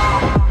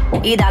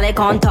 Y dale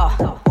conto,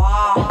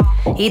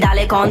 y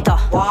dale conto.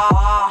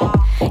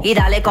 Y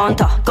dale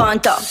conto.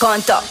 Pónteme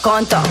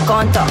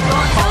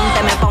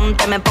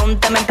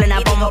en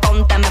plena.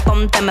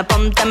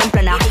 Pónteme en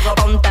plena.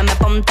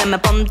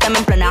 Pónteme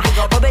en plena.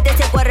 Muévete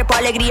ese cuerpo,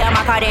 alegría,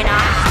 Macarena.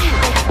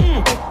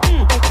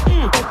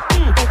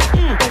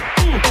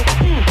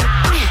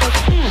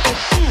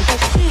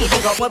 Y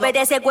digo,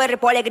 muévete ese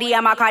cuerpo,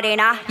 alegría,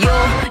 Macarena.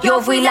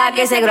 Yo fui la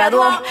que se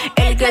graduó.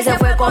 El que se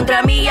fue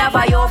contra mí ya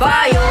falló.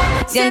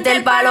 Siente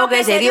el palo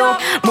que se dio.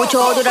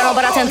 Mucho duraron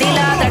para sentir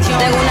la atracción.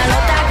 Tengo una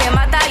nota que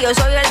mata, yo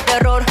soy el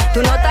terror.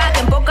 Tu nota que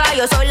empoca,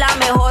 yo soy la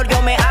mejor.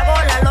 Yo me hago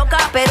la loca,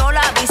 pero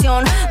la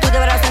visión. Tú de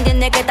verdad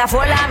entiendes que esta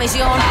fue la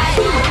misión.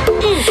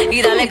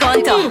 Y dale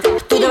conto.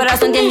 Tú de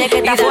verdad entiendes que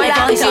esta fue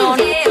la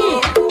misión.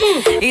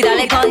 Y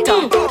dale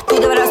conto. Tú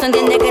de verdad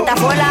entiendes que esta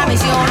fue la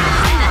misión.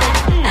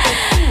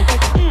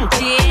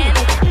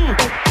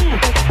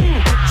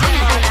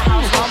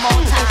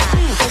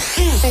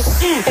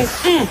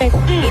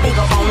 Y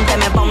digo,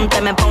 pónteme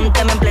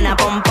en plena.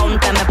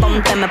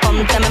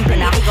 Pónteme en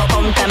plena. Digo,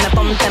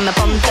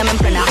 pónteme en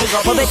plena. Digo,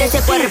 muévete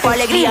ese cuerpo,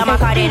 alegría,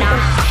 Macarena.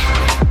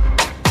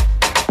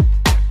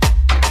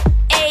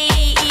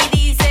 Ey, y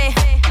dice,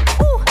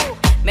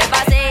 me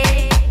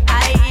pasé,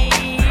 ay,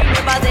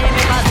 me pasé.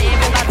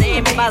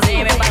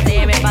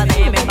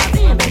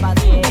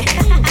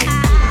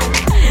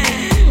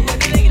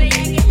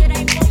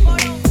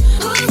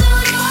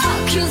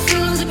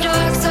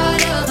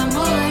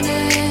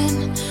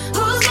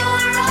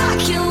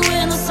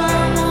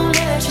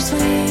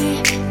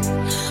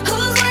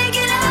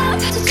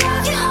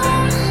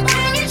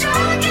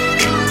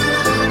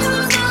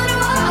 Who's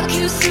gonna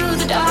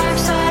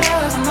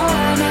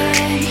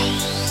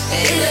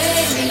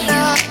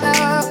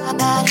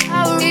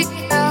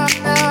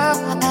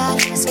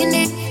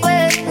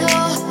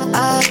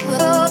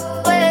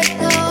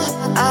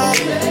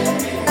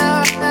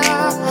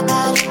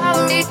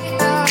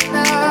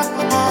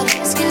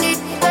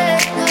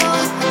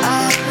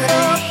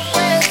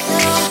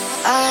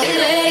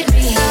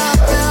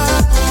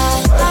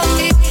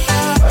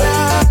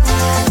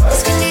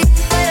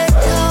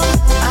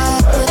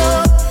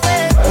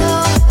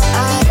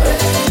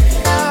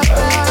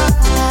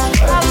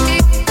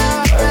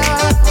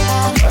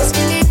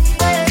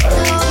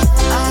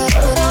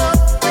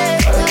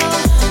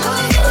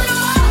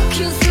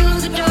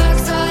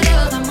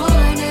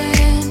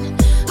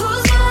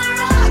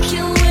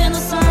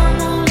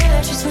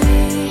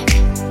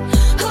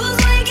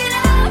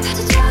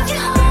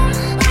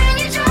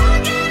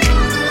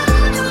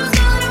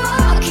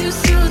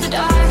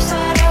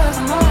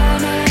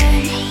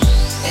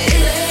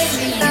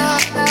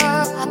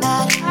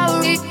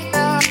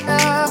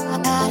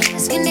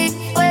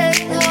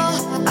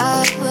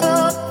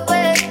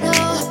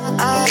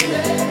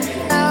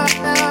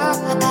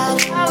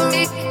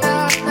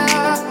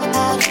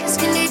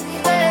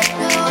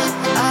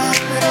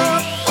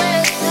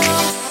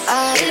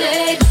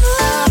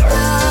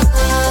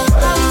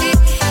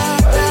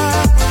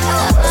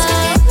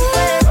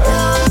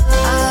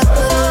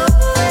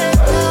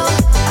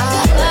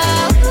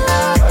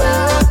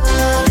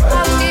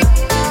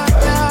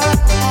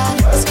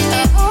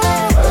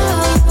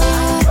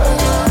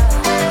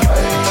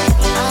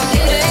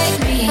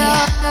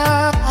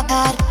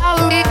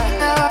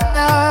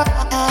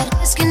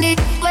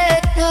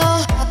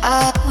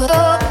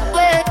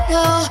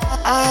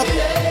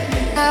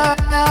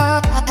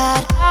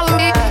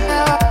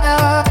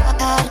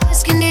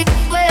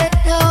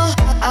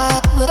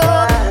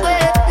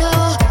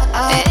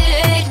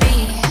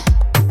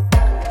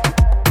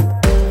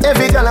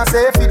Every girl I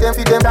say feed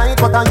them right,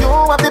 but you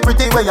have the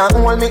pretty way you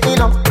hold me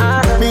in up.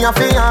 Me a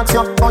fi ask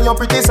you, how you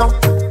pretty so?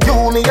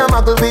 You me a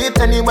muggle with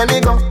anywhere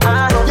me go.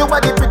 You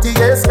are the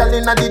prettiest girl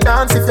inna the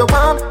dance. If you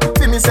want,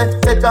 fi me say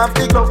take off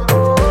the glove.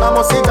 I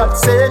must see God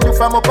send you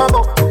from up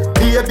above.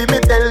 Baby me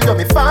tell you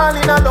me fall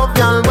in love.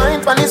 Y'all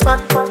mind pon this fat,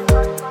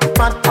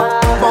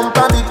 bump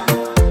a bit.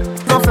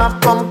 No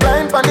flap, come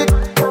climb pon it,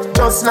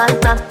 just like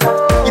that.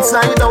 It's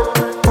slide out,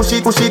 push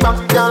it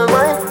back. Y'all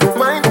mind.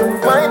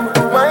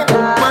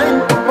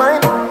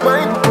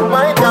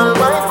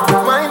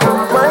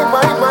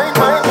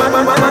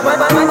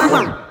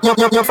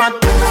 You're fat.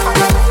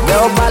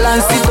 Girl,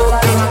 balance it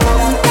up.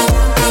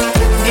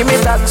 Give me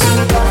that.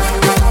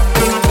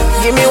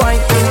 Give me wine.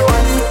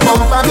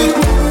 Bump a bit.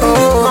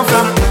 No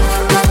flap.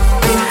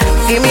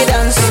 Give me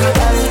dance.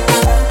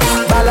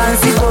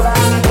 Balance it up.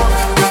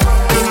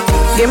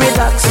 Give me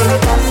that.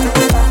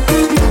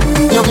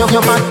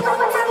 You're fat.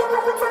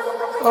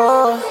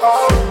 Oh,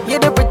 you're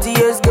the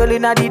prettiest girl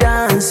in the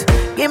dance.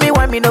 Give me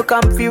one, me no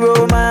comfy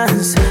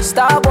romance.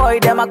 Star boy,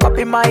 them a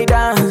copy my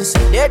dance.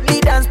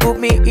 Deadly dance put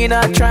me in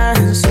a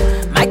trance.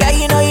 My guy,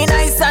 you know you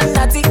nice and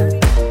naughty.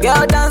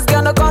 Girl dance,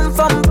 girl no come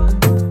from.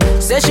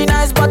 Say she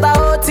nice but a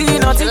OT.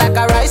 Nothing like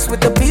a rice with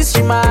the peas,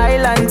 she my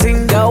island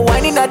thing. Girl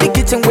wine in the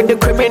kitchen with the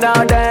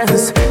criminal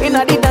dance. In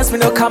the dance, me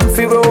no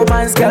comfy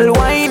romance. Girl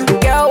wine,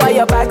 girl why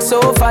your back so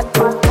fat?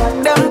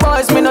 Them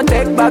boys me no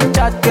take back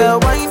chat. Girl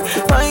wine,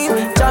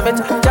 jam it,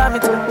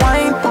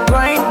 wine,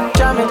 grind,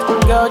 jam it.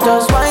 Girl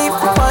just wine.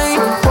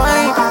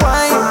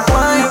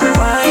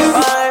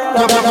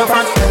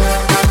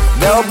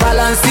 Girl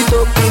balance it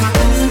up.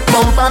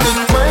 Bump a bit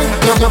wine,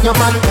 you're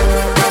fat.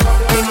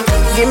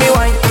 Give me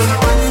wine.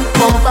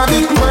 Bump a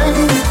bit wine,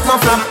 no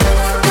flap.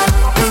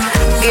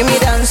 Give me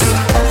dance.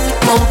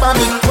 Bump a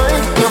bit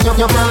wine,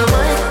 you're fat.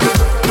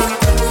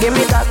 Give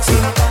me that.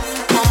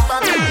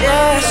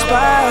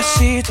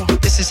 Despacito.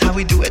 This is how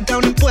we do it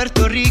down in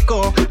Puerto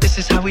Rico. This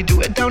is how we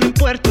do it down in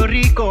Puerto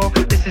Rico.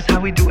 This is how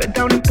we do it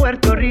down in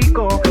Puerto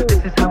Rico.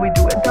 This is how we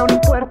do it down in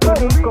Puerto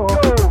Rico.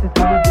 This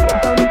is how we do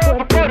it down in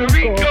Puerto Rico. Puerto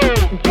Rico.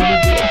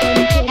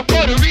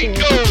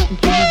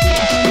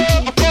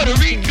 Puerto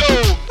Rico.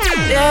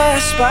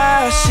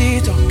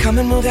 Despacito. Come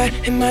and move that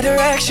in my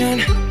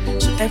direction.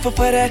 So thankful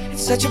for that.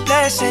 It's such a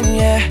blessing,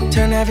 yeah.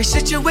 Turn every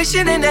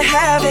situation into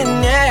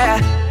heaven, yeah.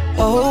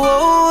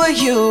 Oh,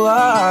 you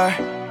are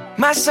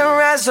my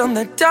sunrise on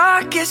the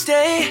darkest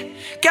day.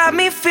 Got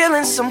me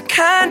feeling some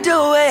kind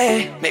of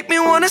way. Make me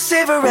wanna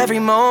savor every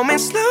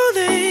moment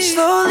slowly.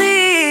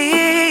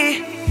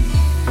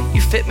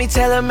 You fit me,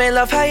 tailor-made,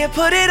 love how you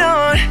put it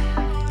on.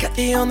 Got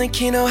the only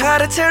key, know how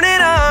to turn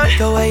it on.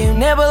 The way you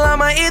nibble on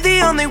my ear,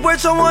 the only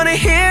words I wanna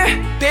hear.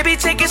 Baby,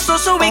 take it slow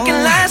so we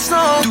can last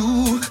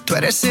long. Tú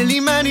eres el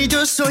imán y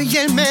yo soy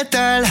el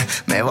metal.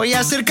 Me voy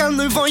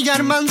acercando y voy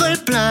armando el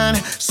plan.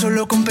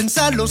 Solo con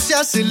pensarlo se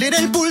acelera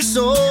el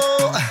pulso.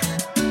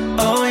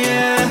 Oh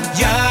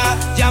yeah,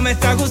 ya me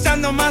está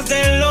gustando más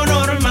de lo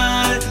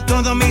normal.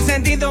 Todos mis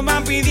sentidos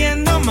van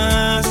pidiendo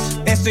más.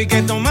 Esto hay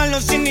que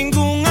tomarlo sin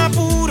ningún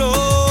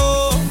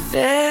apuro.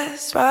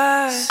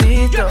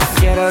 Despacito,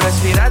 quiero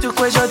respirar tu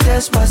cuello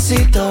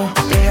despacito.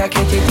 Deja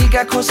que te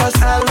diga cosas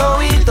al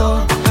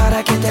oído,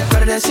 para que te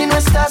acuerdes si no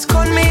estás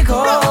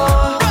conmigo.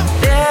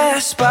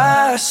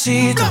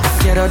 Despacito,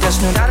 quiero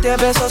desnudarte a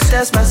besos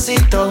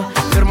despacito.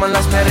 Firmo en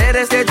las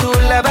paredes de tu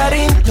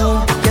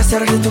laberinto y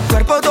hacer de tu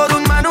cuerpo todo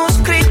un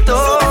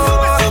manuscrito.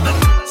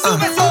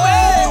 Sube,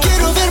 sube.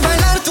 Quiero ver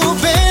bailar tu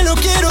pelo,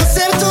 quiero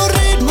ser tu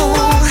ritmo.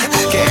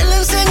 Que le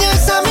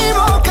enseñes a mi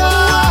boca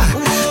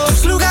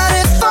tus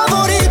lugares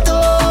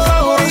favoritos.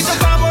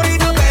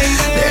 Favorito, baby.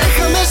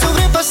 Déjame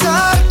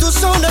sobrepasar tus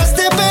zonas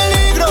de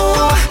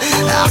peligro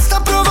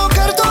hasta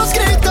provocar tus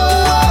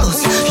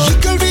gritos y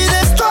que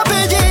olvides tu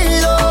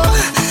apellido.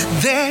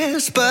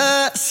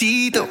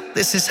 Despacito.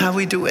 This is how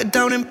we do it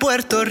down in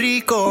Puerto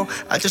Rico.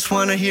 I just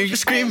wanna hear you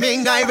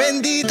screaming, ay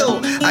bendito.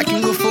 I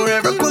can go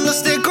forever cuando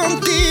esté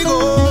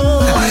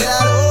contigo.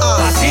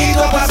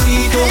 Pasito a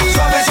pasito,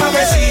 suave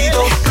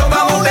suavecito, nos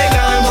vamos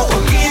pegando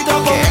poquito a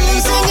poquito. Que le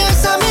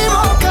enseñes a mi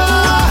boca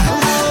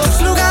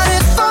tus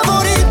lugares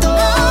favoritos.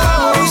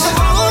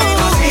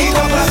 Pasito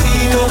a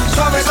pasito,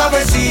 suave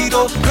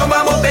suavecito, nos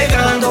vamos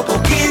pegando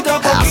poquito a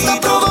poquito. Hasta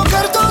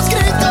provocar tus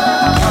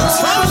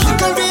gritos y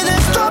que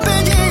olvides tu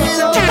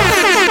apellido.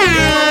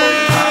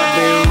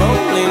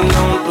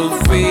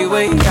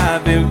 Freeway,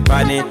 I've been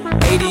riding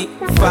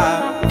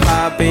 85.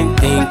 I've been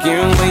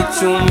thinking way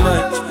too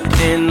much,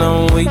 and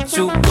I'm way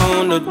too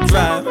gonna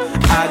drive.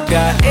 I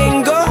got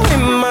anger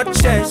in my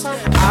chest,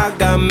 I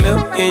got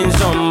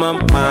millions on my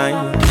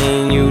mind,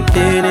 and you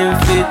didn't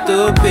fit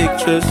the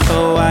picture,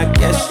 so I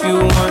guess you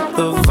want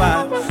the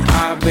vibe.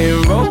 I've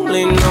been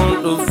rolling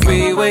on the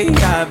freeway,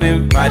 I've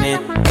been riding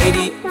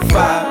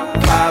 85.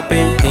 I've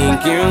been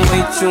thinking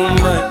way too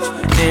much,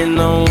 and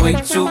on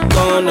which you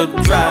gonna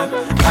drive.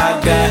 I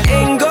got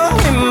anger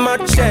in my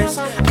chest,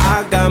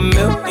 I got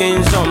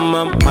millions on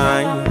my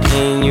mind,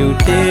 and you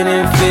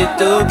didn't fit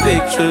the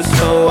picture,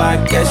 so I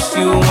guess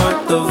you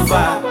want the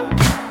vibe.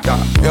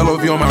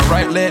 LOV on my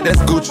right leg, that's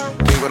Gucci.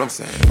 Dig what I'm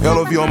saying?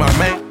 LOV on my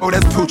main, oh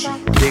that's Poochie.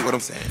 Dig what I'm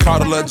saying?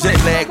 Caught a little jet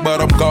lag,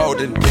 but I'm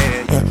golden.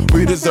 Yeah.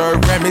 We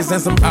deserve Grammys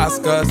and some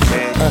Oscars.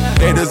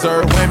 They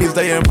deserve Whammies,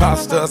 they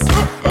imposters.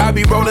 I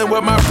be rolling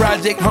with my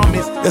project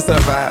homies, it's a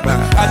vibe.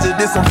 I just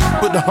did some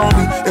with the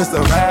homie, it's a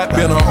vibe.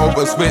 Been on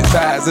over switch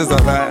sides, it's a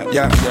vibe.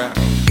 Yeah.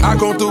 I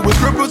go through with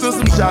strippers and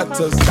some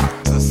shotters.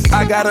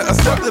 I gotta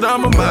accept that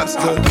I'm a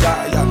monster.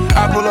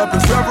 I pull up in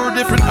several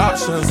different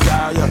options.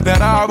 That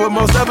hour, but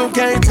most of them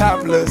came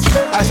topless.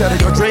 I shatter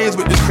your dreams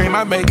with this cream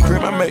I make.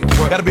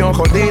 Gotta be on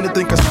codeine to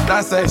think of shit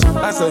I say.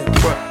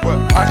 What?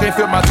 I can't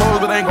feel my toes,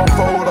 but ain't gon'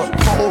 fold up.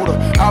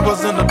 I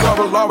was in the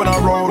double law when I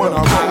rolled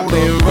up. I've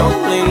been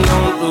rolling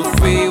on the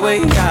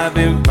freeway, I've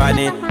been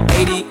riding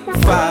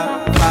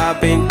 85.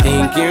 I've been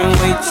thinking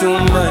way too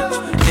much,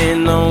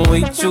 and on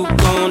way too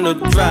gonna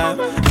drive.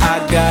 I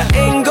got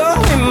anger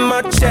in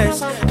my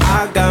chest,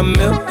 I got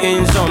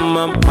millions on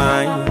my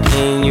mind,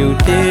 and you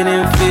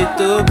didn't fit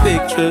the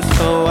picture,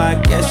 so I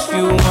guess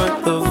you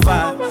want the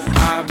vibe.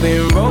 I've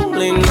been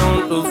rolling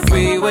on the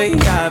freeway,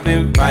 I've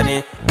been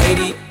riding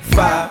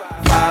 85.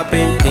 I've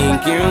been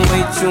thinking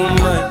way too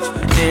much,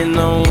 and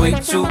on way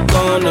too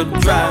gonna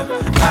drive.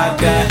 I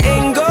got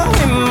anger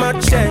in my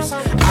chest,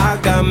 I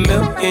got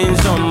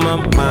millions on my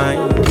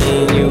mind,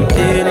 and you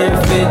didn't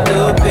fit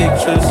the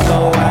picture,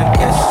 so I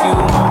guess you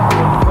want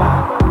the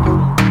vibe.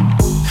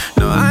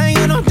 No, I ain't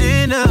got no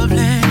dinner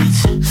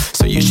plans,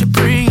 so you should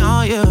bring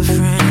all your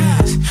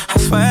friends. I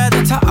swear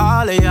that to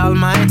all of y'all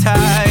my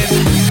type.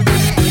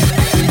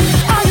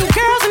 All you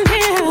girls in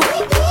here,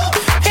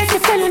 if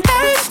you're feeling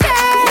thirsty,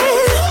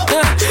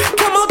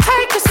 come on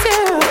take a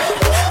sip,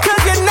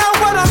 'cause you know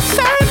what I'm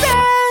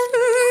serving.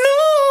 No.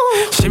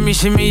 Shimmy,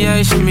 shimmy,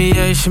 yeah, shimmy,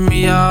 yeah, shimmy,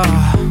 yeah.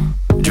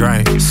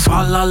 Drink,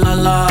 swalla la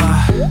la.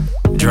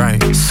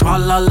 Drink,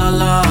 swalla la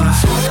la.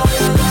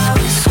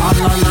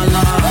 Swalla la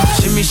la.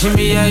 Shimmy,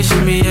 shimmy, yeah,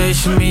 shimmy, yeah,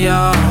 shimmy,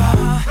 yeah.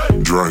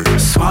 Drink,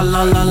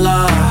 swalla la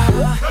la.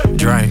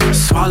 Drink,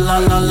 swalla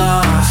la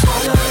la.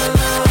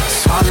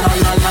 Swalla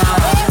la la.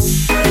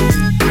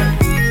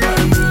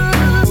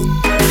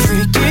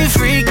 Freaky,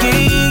 freaky,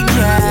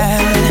 yeah.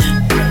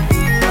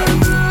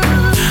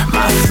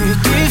 My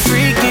freaky,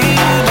 freaky,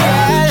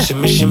 yeah.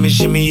 Shimmy, shimmy,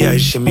 shimmy, yeah,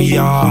 shimmy,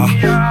 yeah.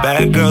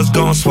 Bad girls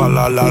gon'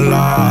 swallow la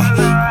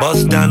la.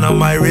 Bust down on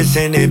my wrist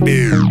and it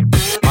beer.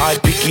 My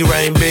pinky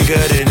ring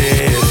bigger than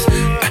this.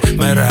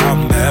 Matter how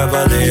I'm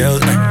Beverly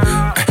Hills.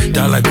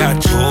 Dollar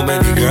got too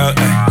many girls.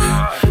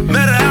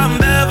 Matter how I'm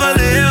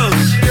Beverly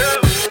Hills.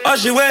 All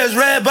she wears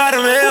red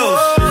bottom heels.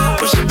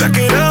 When she back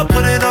it up,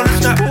 put it on the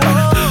top.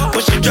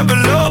 When she drop it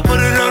low, put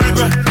it on the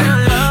ground.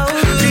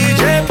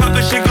 DJ pop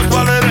it, she gon'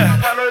 swallow that.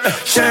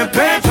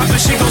 Champagne pop it,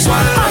 she gon'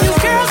 swallow that. All you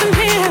girls in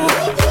here,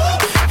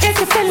 if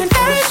you're feeling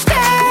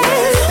thirsty,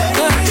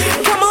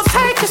 come on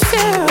take a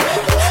sip,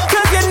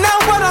 'cause you know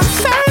what I'm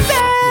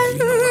serving.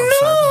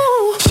 No.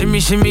 Shimmy,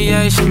 shimmy,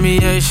 yeah, shimmy,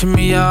 yeah,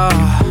 shimmy, yeah.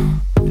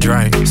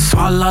 Drink,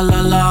 swalla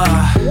la la.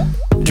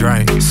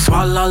 Drink,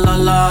 swalla la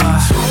la.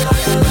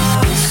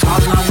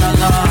 Swalla la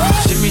la.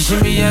 Shimmy,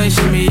 shimmy, yeah,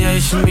 shimmy, yeah,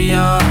 shimmy,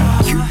 yeah.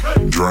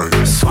 Drink,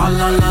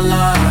 swalla la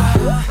la.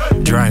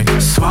 Drink,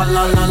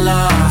 swalla la la.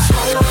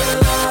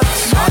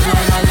 Swalla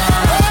la la.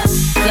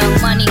 Young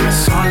Money,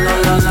 swalla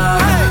la la.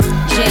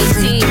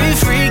 JT,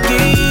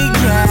 Freaky,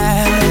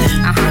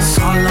 yeah.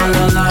 Swalla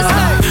la la.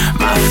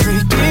 My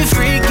freaky,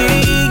 freaky,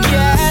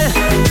 yeah.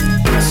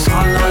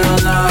 Swalla la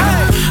la.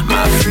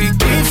 My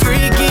freaky,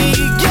 freaky,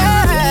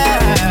 yeah.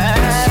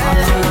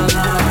 Swalla la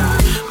la.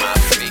 My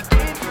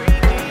freaky,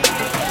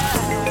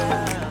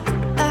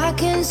 I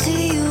can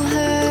see you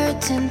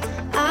hurting.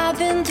 I've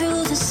been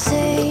through the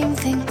same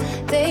thing.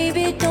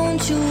 Baby,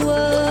 don't you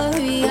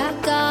worry, I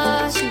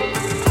got you.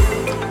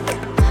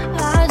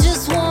 I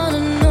just wanna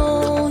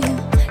know you.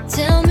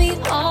 Tell me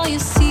all your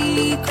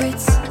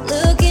secrets.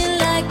 Looking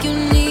like you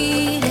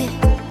need it.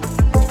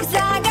 'Cause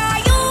I got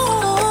you.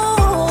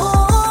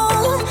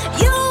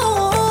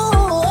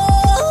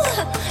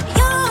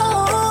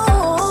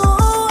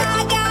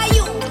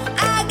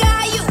 I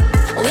got you.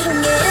 We can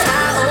get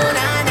high, oh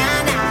na na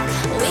na.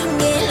 We can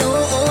get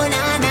low, oh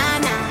na na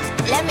na.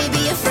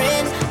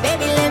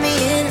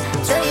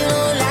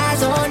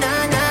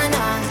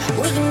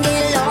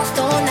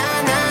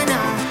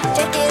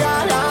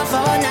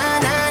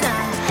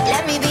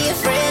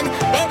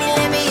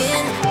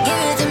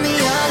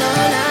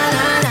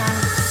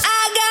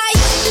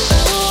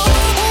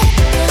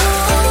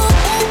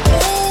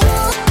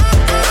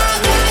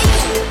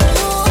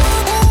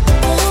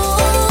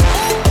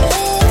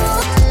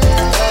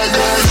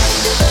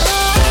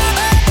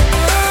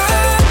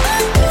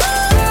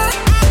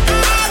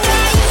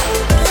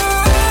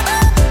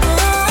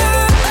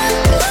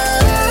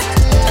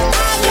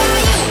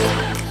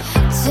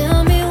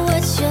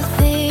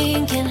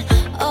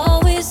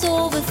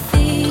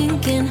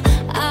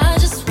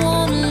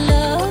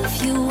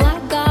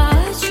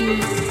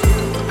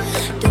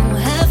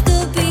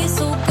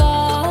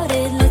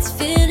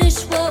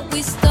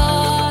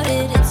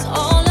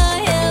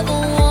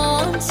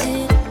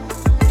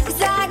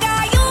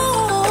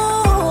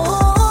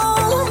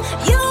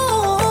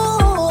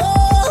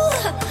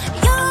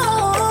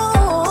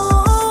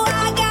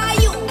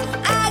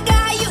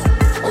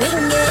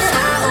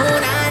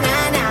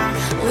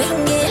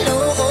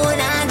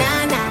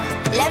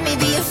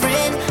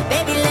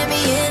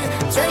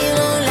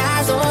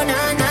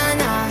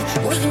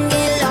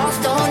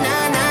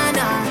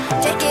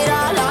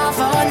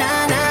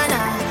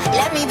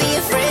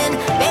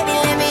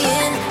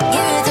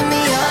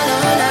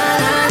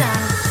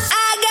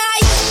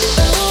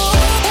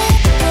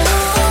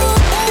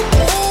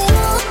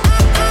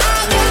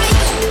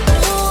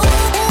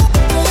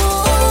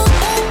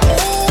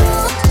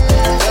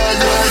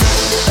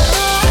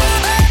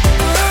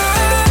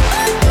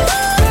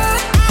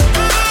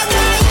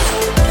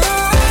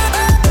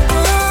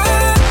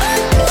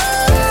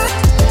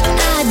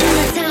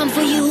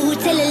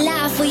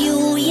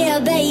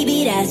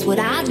 baby, that's what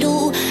I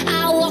do.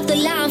 I walk the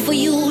line for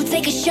you,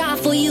 take a shot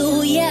for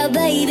you. Yeah,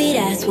 baby,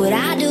 that's what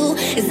I do.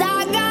 'Cause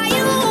I got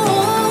you.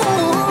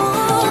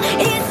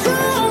 It's true.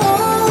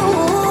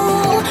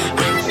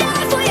 I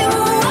die for you.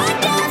 I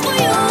die for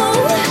you.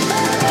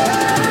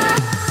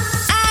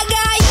 I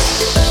got you.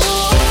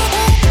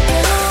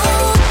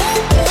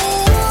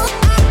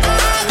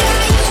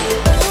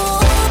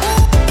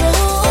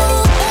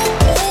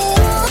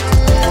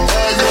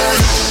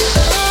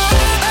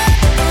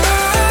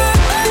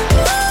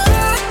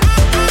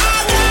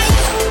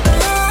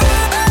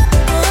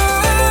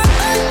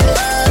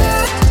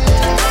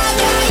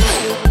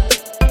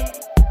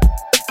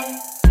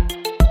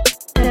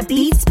 The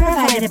beats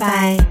provided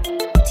by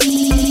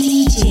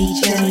DJ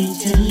Joey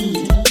D.